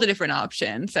 Like all the different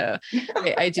options. So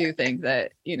I do think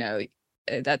that, you know,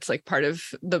 that's like part of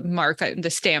the the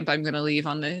stamp I'm going to leave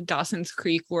on the Dawson's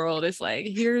Creek world is like,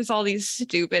 here's all these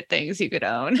stupid things you could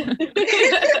own.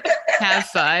 Have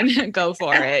fun, go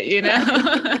for it, you know.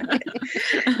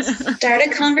 Start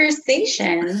a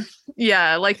conversation.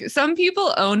 Yeah, like some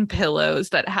people own pillows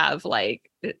that have like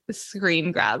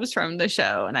screen grabs from the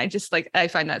show, and I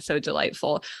find that so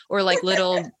delightful. Or like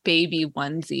little baby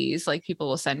onesies, like people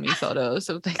will send me photos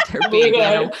of like their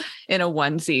baby in a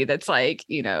onesie that's like,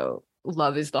 you know,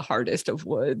 love is the hardest of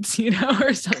woods, you know,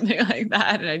 or something like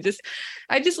that. And I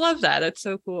just love that. That's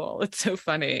so cool. It's so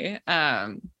funny.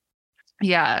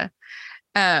 Yeah.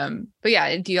 But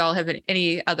yeah, do y'all have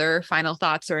any other final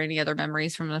thoughts or any other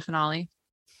memories from the finale?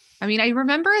 I mean, I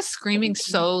remember us screaming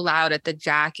so loud at the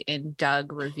Jack and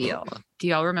Doug reveal. Do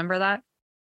y'all remember that?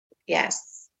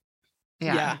 Yes.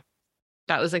 Yeah.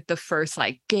 That was like the first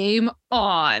like game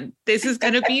on. This is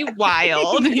gonna be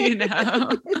wild, you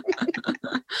know.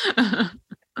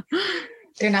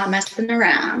 They're not messing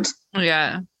around.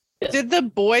 Yeah. Did the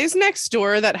boys next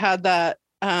door that had that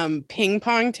ping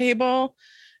pong table,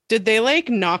 did they like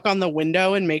knock on the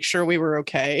window and make sure we were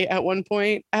okay at one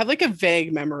point? I have like a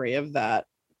vague memory of that.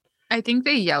 I think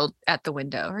they yelled at the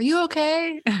window, "Are you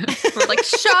okay?" We're like,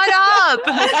 "Shut up.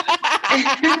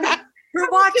 We're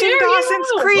watching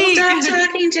Dawson's Creek." Well, stop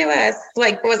talking to us.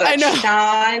 Like, what was it?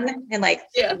 Sean and like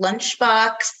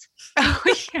Lunchbox. Oh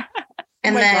yeah.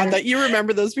 And God, that you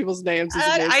remember those people's names is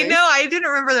amazing. I know, I didn't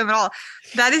remember them at all.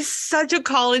 That is such a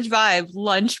college vibe.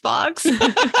 Lunchbox.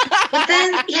 But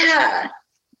then, yeah,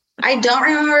 I don't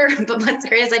remember. But what's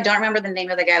great is I don't remember the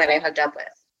name of the guy that I hooked up with.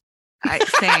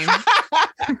 Same.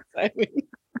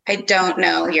 I don't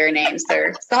know your name,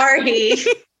 sir. Sorry.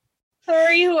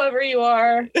 Sorry, whoever you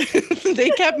are.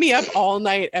 They kept me up all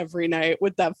night, every night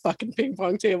with that fucking ping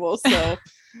pong table. So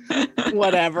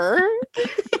whatever.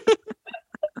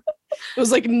 It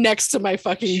was like next to my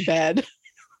fucking bed.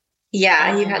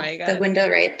 Yeah, you had the window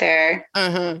right there.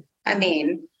 Uh-huh. I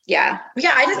mean, yeah.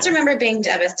 I just remember being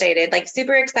devastated, like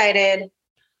super excited,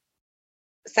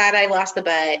 sad I lost the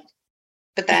bet,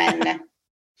 but then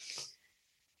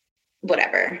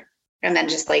whatever. And then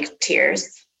just like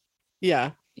tears.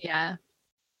 Yeah. Yeah.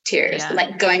 Tears. Yeah. And,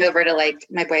 like going over to like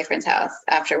my boyfriend's house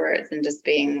afterwards and just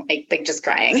being like just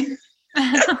crying.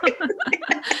 Like,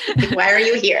 why are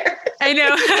you here? I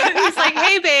know. He's like,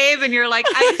 "Hey babe," and you're like,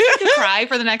 "I just have to cry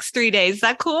for the next 3 days. Is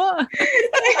that cool?"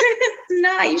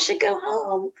 Nah, you should go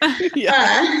home.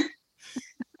 Yeah.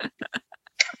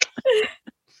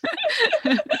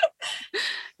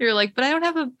 You're like, "But I don't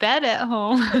have a bed at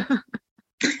home."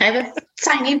 I have a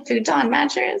tiny futon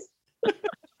mattress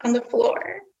on the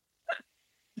floor.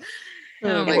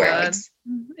 Oh my God.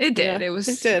 It did. Yeah, it was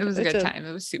a good time.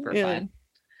 It was super fun.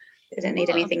 Didn't need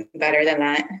anything better than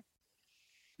that.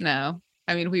 No.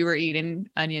 I mean, we were eating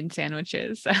onion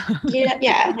sandwiches. So.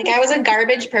 Yeah. Like I was a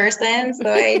garbage person,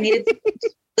 so I needed to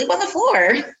sleep on the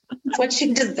floor. That's what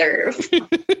you deserve.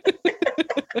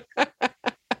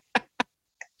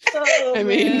 I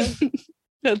mean,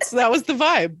 that was the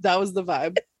vibe. That was the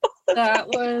vibe. That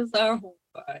was our whole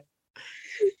vibe.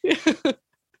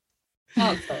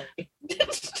 Oh, sorry.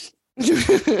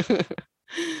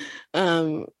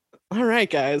 All right,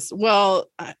 guys. Well,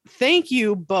 thank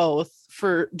you both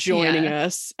for joining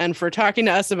us and for talking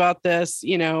to us about this.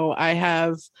 You know, I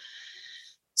have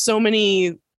so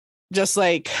many just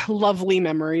like lovely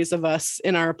memories of us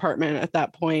in our apartment at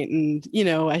that point. And, you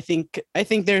know, I think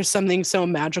there's something so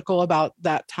magical about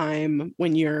that time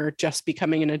when you're just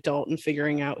becoming an adult and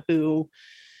figuring out who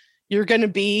you're going to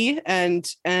be, and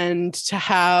to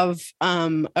have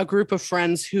a group of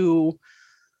friends who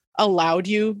allowed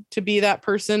you to be that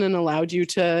person and allowed you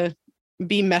to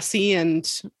be messy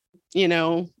and, you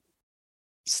know,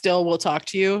 still will talk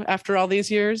to you after all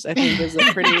these years, I think is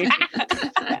a pretty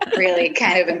really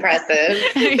kind of impressive.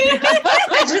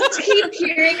 I just keep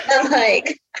hearing the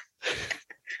like,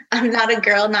 I'm not a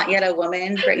girl, not yet a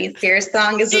woman. Britney Spears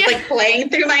song is just like playing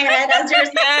through my head as you're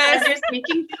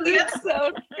speaking. It's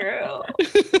so true.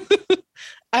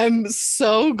 I'm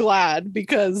so glad,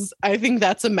 because I think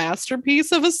that's a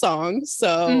masterpiece of a song.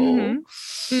 So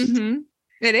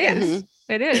It is.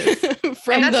 It is.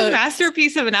 And that's a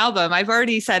masterpiece of an album. I've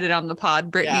already said it on the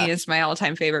pod. Britney is my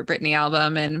all-time favorite Britney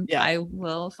album, and I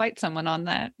will fight someone on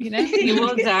that. You know, you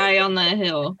will die on that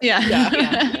hill. Yeah.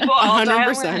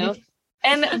 100%.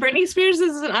 And Britney Spears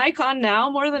is an icon now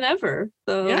more than ever.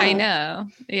 So I know.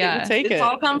 Yeah, it's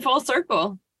all come full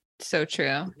circle. So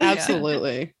true.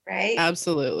 Absolutely. Right.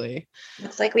 Absolutely.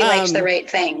 Looks like we liked the right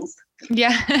things.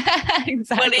 Yeah,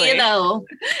 exactly. What do you know?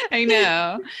 I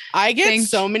know. I get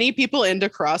so many people into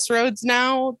Crossroads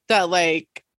now that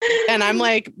like, and I'm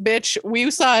like, bitch, we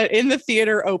saw it in the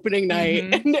theater opening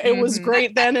night, and it was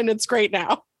great then, and it's great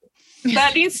now.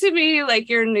 That needs to be like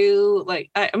your new,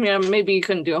 like, I mean, maybe you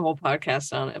couldn't do a whole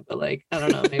podcast on it, but like, I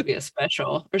don't know, maybe a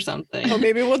special or something. Oh,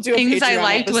 maybe we'll do things I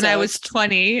liked episode. When I was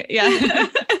 20. Yeah.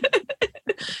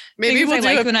 Maybe things we'll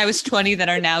I liked when I was 20 that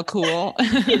are now cool.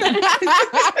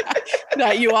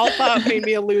 That you all thought made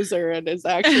me a loser, and is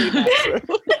actually not true.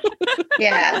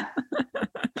 Yeah.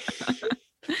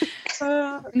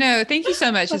 No, thank you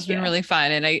so much. It's been really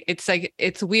fun. And it's like,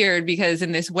 it's weird because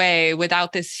in this way,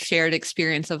 without this shared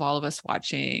experience of all of us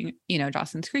watching, you know,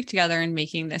 Dawson's Creek together and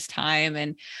making this time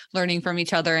and learning from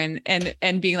each other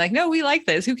and being like, no, we like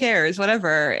this, who cares,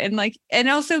 whatever. And like, and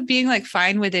also being like,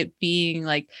 fine with it being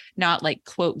like, not like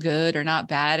quote good or not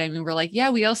bad. I mean, we're like,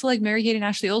 yeah, we also like Mary-Kate and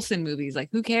Ashley Olsen movies. Like,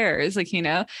 who cares? Like, you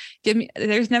know,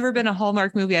 there's never been a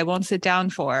Hallmark movie I won't sit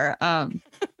down for.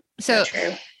 So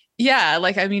yeah,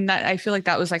 like, I mean, that I feel like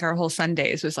that was like our whole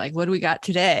Sundays was like, what do we got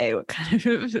today? What kind of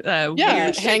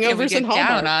weird hangovers and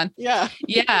Hallmark on? Yeah.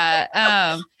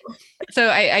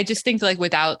 So I just think like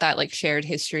without that like shared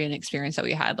history and experience that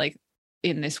we had, like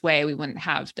in this way, we wouldn't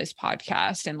have this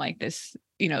podcast and like this,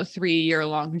 you know,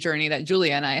 3-year-long journey that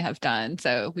Julia and I have done.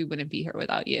 So we wouldn't be here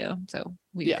without you. So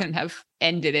we couldn't have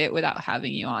ended it without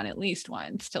having you on at least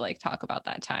once to like talk about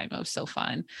that time. It was so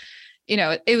fun. You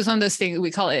know, it was one of those things we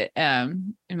call it,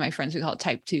 and my friends, we call it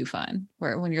type 2 fun,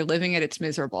 where when you're living it, it's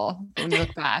miserable. When you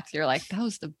look back, you're like, that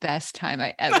was the best time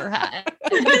I ever had.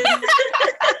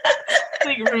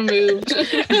 Like removed.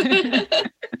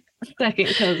 Second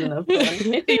cousin of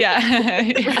fun.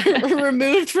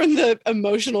 Removed from the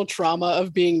emotional trauma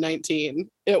of being 19.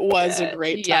 It was a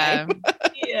great time.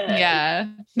 Yeah.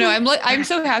 No, I'm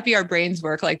so happy our brains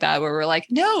work like that, where we're like,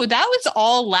 no, that was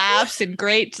all laughs and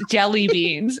great jelly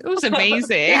beans. It was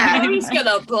amazing. I'm just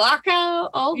gonna block out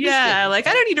all this. Yeah, like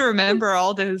I don't need to remember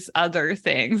all those other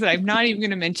things that I'm not even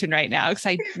gonna mention right now, because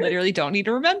I literally don't need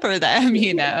to remember them,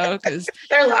 you know, because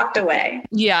they're locked away.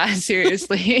 Yeah,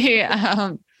 seriously.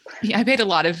 Yeah, I paid a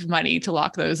lot of money to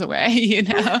lock those away, you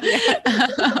know.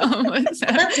 So,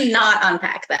 let's not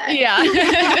unpack that. Yeah,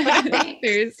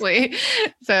 seriously.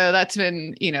 So that's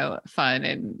been, you know, fun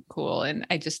and cool. And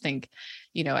I just think,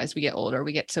 you know, as we get older,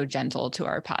 we get so gentle to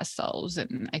our past selves.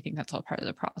 And I think that's all part of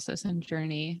the process and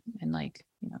journey and like,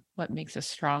 you know, what makes us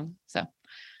strong. So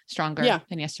stronger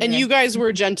than yesterday. And you guys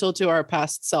were gentle to our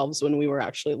past selves when we were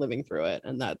actually living through it.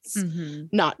 And that's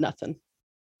not nothing,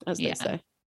 as they say.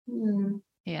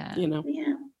 Yeah. You know.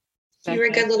 Yeah. You were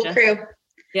a good little crew.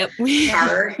 Yep. We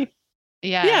are.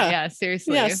 Yeah,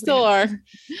 seriously. Yeah, still are.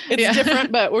 It's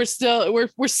different, but we're still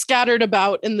we're scattered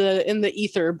about in the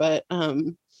ether, but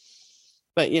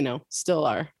you know, still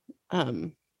are.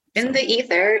 In the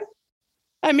ether?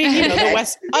 I mean, you know, the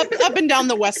west up and down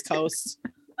the West Coast.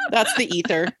 That's the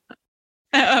ether.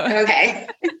 Okay.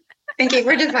 Thank you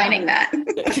for defining that.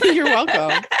 You're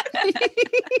welcome.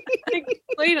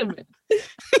 Wait a minute.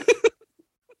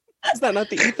 Is that not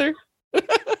the ether?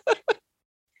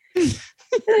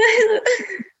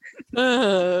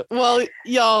 Well,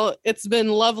 y'all, it's been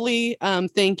lovely.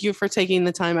 Thank you for taking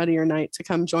the time out of your night to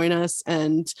come join us,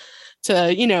 and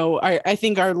to, you know, I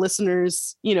think our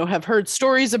listeners, you know, have heard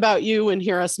stories about you and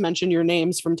hear us mention your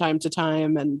names from time to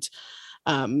time, and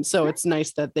so it's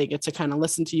nice that they get to kind of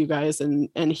listen to you guys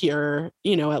and hear,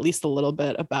 you know, at least a little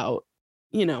bit about,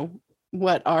 you know,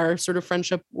 what our sort of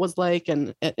friendship was like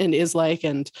and is like,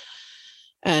 and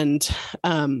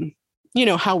you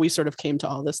know, how we sort of came to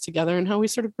all this together and how we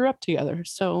sort of grew up together.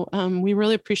 So we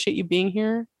really appreciate you being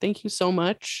here. Thank you so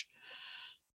much.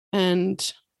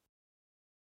 And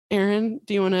Erin,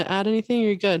 do you want to add anything?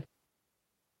 You're good.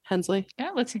 Hensley?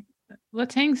 Yeah, let's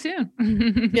hang soon.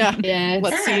 Yeah. Yes.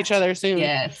 Let's see each other soon.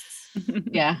 Yes.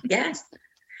 Yeah. Yes.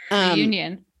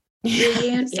 Reunion.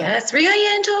 Yes,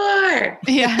 reunion tour.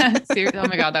 Yeah, seriously. Oh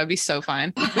my God, that would be so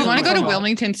fun. We want to go to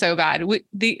Wilmington so bad. And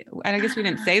I guess we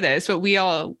didn't say this, but we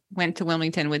all went to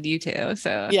Wilmington with you too.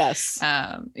 So yes,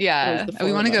 yeah,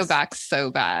 we want to go back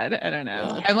so bad. I don't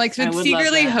know. Yeah. I'm like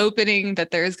secretly hoping that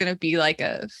there's gonna be like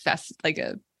a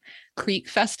Creek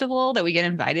festival that we get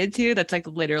invited to. That's like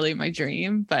literally my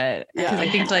dream. But yeah,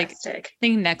 I think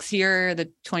next year, the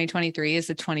 2023 is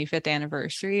the 25th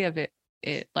anniversary of it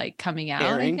like coming out.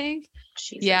 Airing. I think.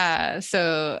 Jesus. Yeah.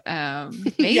 So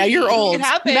maybe yeah, you're old.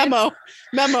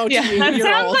 Memo to yeah, you. that You're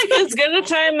sounds old. like as good a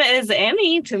time as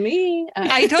any to me.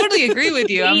 I totally agree with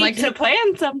you. I'm like, to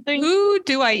plan something. Who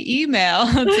do I email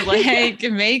to like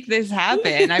make this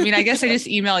happen? I mean, I guess I just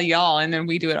email y'all and then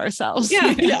we do it ourselves.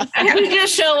 Yeah. Yeah. We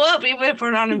just show up even if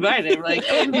we're not invited. We're like,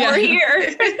 oh, we're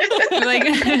here. Like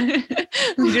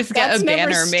we just get That's a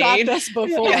banner never made. Stopped us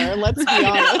before. Yeah. Let's be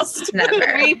honest.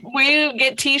 Never. We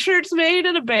get t-shirts made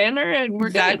and a banner and we're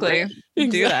Exactly.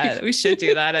 Do that. We should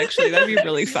do that actually. That'd be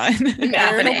really fun.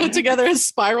 Erin will put together a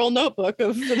spiral notebook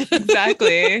of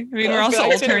exactly. I mean, we're also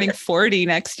all Exactly. turning 40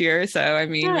 next year. So I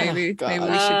mean maybe we should do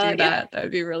that. Yep.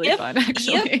 That'd be really fun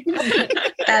actually.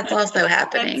 That's also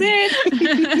happening. That's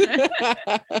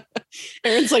it.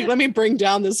 Erin's like, let me bring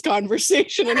down this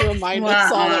conversation and remind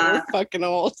us all that we're fucking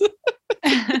old.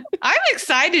 I'm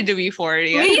excited to be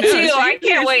 40. Me too. I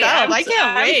can't wait. I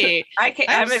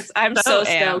can't wait. I'm so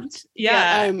stoked.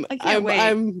 Yeah. I can't wait.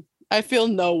 I feel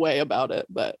no way about it,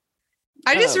 but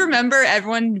I just remember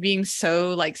everyone being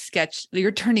so like sketched.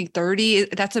 You're turning 30.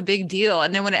 That's a big deal.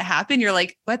 And then when it happened, you're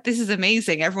like, what? This is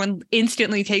amazing. Everyone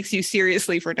instantly takes you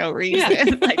seriously for no reason.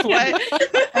 Yeah. Like what?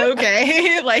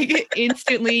 Okay. Like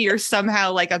instantly you're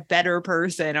somehow like a better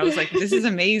person. I was like, this is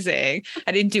amazing.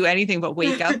 I didn't do anything but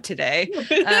wake up today.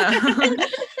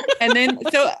 And then,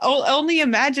 so only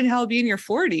imagine how it'll be in your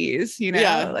 40s, you know?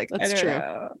 Yeah, like, that's true.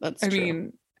 That's true. I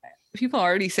mean, people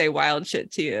already say wild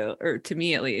shit to you, or to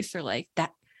me at least. They're like,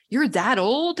 that you're that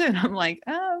old, and I'm like,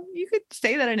 oh, you could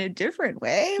say that in a different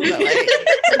way, but like,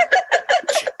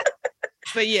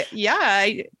 but yeah,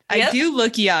 I do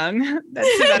look young.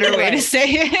 That's a better way to say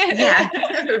it. Yeah,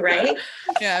 right.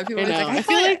 Yeah, people are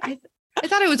like, I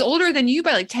thought I was older than you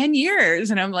by like 10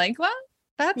 years, and I'm like, well,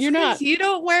 that's you're not. You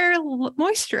don't wear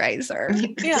moisturizer.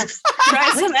 Yeah,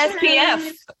 try some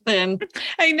SPF. Then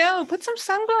I know. Put some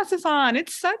sunglasses on.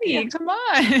 It's sunny. Yeah. Come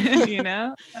on. You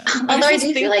know. Although I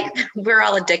do feel like we're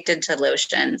all addicted to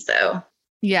lotion. So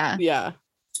yeah.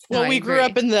 Well, we grew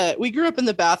up in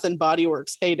the Bath and Body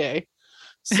Works heyday.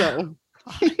 So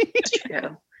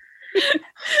true.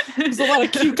 There's a lot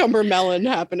of cucumber melon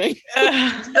happening.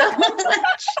 It's the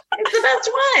best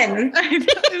one.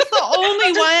 It's the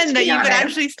only one that you could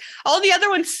actually. All the other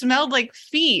ones smelled like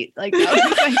feet. Like,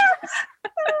 it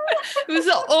was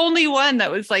the only one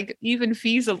that was like even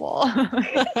feasible.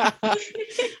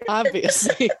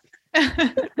 Obviously.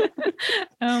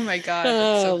 Oh my God.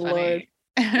 That's so funny.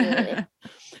 Lord.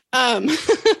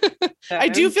 I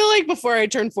do feel like before I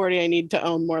turn 40, I need to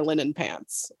own more linen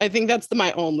pants. I think that's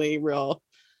my only real,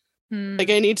 like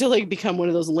I need to like become one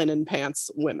of those linen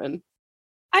pants women.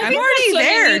 I'm already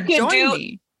there. Join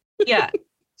me. Yeah,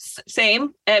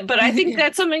 same. But I think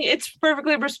that's something, it's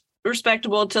perfectly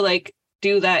respectable to like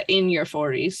do that in your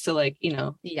 40s. To like, you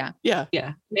know, yeah.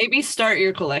 Maybe start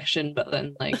your collection, but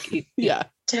then like,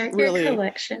 start really, your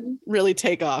collection. Really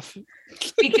take off.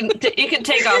 You can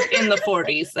take off in the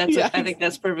 40s. That's I think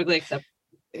that's perfectly acceptable.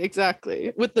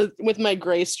 Exactly. With my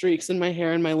gray streaks in my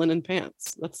hair and my linen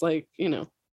pants. That's like, you know,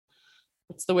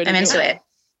 that's the way to I'm into it.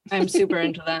 I'm super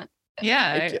into that.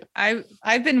 Yeah,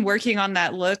 I've been working on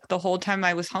that look the whole time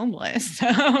I was homeless.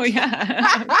 So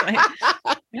yeah,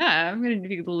 I'm gonna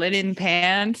do linen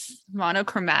pants,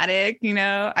 monochromatic. You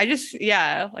know, I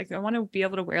want to be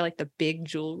able to wear like the big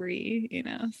jewelry. You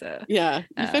know, so yeah.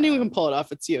 If anyone can pull it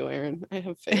off, it's you, Erin. I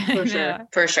have faith for sure.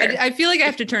 For sure. I feel like I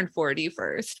have to turn 40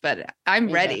 first, but I'm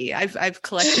ready. I've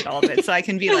collected all of it, so I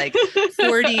can be like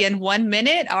 40 in 1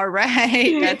 minute. All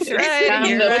right, that's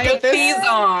right. Look at these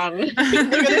on. Look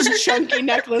at this chunky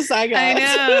necklace I got. I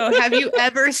know. Have you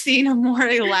ever seen a more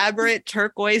elaborate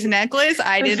turquoise necklace?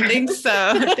 I didn't think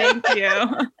so. Thank you.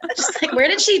 Just like, where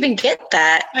did she even get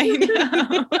that? I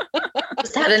know.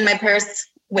 Just had it in my purse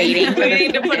waiting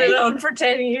to put it on for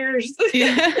 10 years.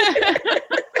 Yeah.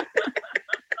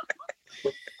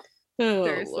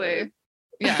 Seriously. Lord.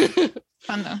 Yeah.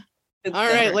 Fun though.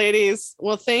 All right, ladies.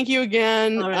 Well, thank you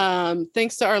again. Right.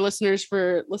 Thanks to our listeners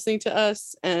for listening to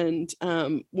us. And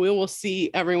we will see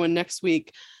everyone next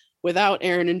week without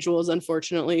Aaron and Jules,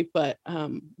 unfortunately. But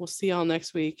we'll see y'all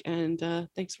next week. And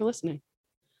thanks for listening.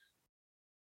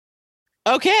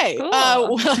 Okay.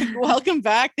 Cool. Welcome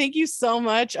back. Thank you so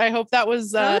much. I hope that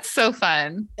was so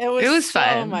fun. It was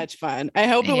so much fun. I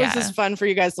hope it was as fun for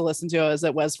you guys to listen to as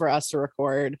it was for us to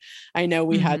record. I know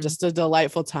we had just a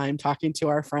delightful time talking to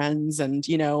our friends, and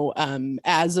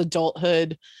as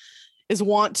adulthood is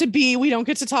wont to be, we don't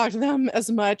get to talk to them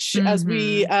as much as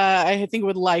we I think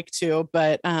would like to,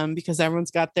 but because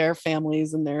everyone's got their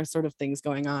families and their sort of things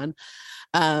going on.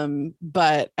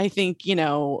 But I think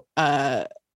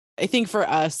I think for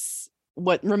us,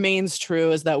 what remains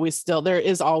true is that there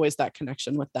is always that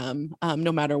connection with them,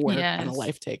 no matter where kind of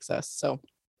life takes us. So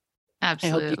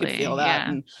absolutely. I hope you could feel that.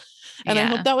 And I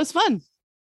hope that was fun.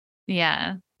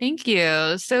 Yeah. Thank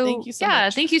you. So thank you so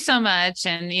much. Thank you so much.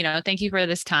 And, thank you for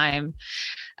this time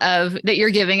that you're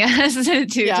giving us to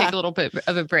take a little bit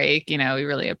of a break. We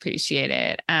really appreciate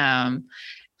it.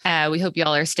 We hope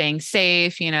y'all are staying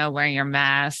safe, wearing your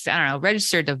masks. I don't know,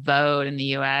 register to vote in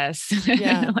the US.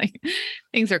 Yeah.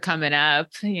 Things are coming up,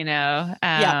 It's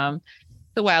a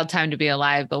wild time to be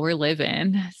alive, but we're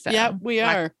living. So yeah, we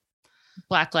are.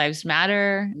 Black Lives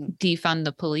Matter, defund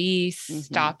the police,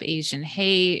 stop Asian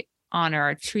hate, honor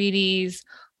our treaties.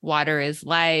 Water is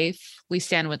life. We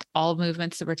stand with all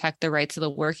movements to protect the rights of the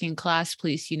working class.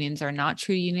 Police unions are not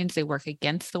true unions. They work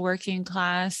against the working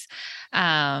class.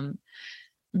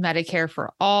 Medicare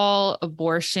for all,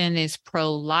 abortion is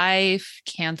pro-life,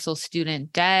 cancel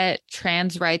student debt,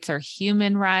 trans rights are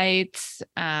human rights.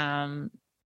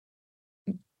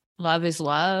 Love is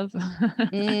love.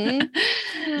 You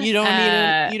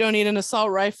don't need an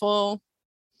assault rifle.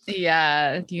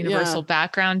 Yeah, universal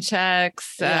background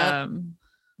checks. Yeah.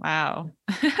 Wow.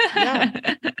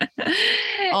 Yeah.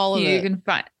 All of it. You can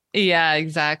find. Yeah,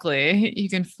 exactly. You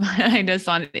can find us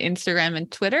on Instagram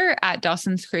and Twitter at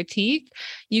Dawson's Critique.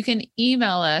 You can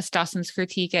email us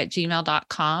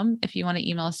dawsonscritique@gmail.com. If you want to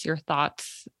email us your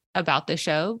thoughts about the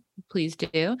show, please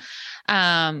do.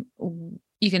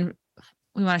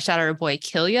 We want to shout out our boy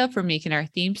Killia for making our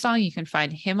theme song. You can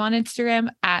find him on Instagram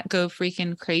at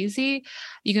GoFreakinCrazy.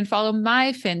 You can follow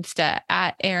my Finsta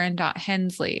at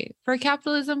Aaron.Hensley. For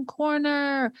Capitalism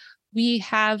Corner, we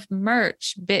have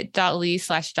merch,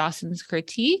 bit.ly/Dawson's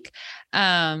Critique.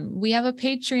 We have a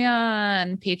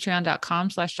Patreon,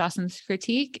 patreon.com/Dawson's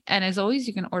Critique. And as always,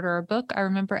 you can order our book, I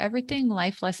Remember Everything,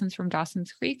 Life Lessons from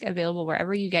Dawson's Creek, available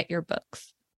wherever you get your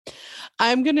books.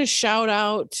 I'm going to shout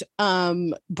out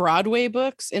Broadway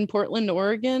Books in Portland,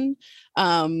 Oregon.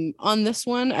 On this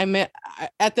one,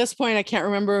 at this point, I can't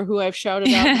remember who I've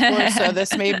shouted out before, so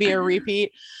this may be a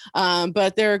repeat.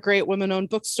 But they're a great women-owned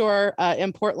bookstore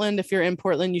in Portland. If you're in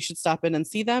Portland, you should stop in and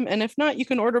see them. And if not, you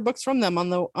can order books from them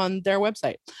on their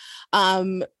website.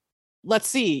 Let's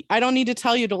see. I don't need to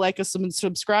tell you to like us and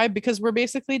subscribe because we're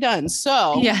basically done.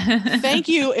 So thank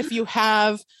you if you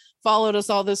have followed us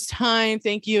all this time.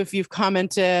 Thank you if you've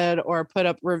commented or put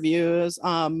up reviews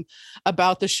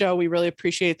about the show. We really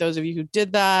appreciate those of you who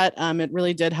did that. It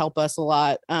really did help us a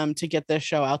lot to get this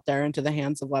show out there into the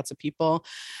hands of lots of people.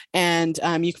 And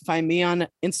you can find me on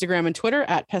Instagram and Twitter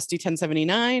at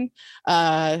Pesty1079.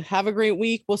 Have a great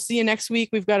week. We'll see you next week.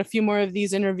 We've got a few more of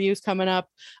these interviews coming up.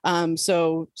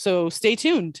 So stay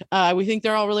tuned. We think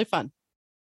they're all really fun.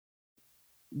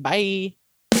 Bye.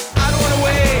 I don't want to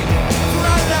wait for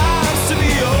our lives to be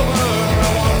over.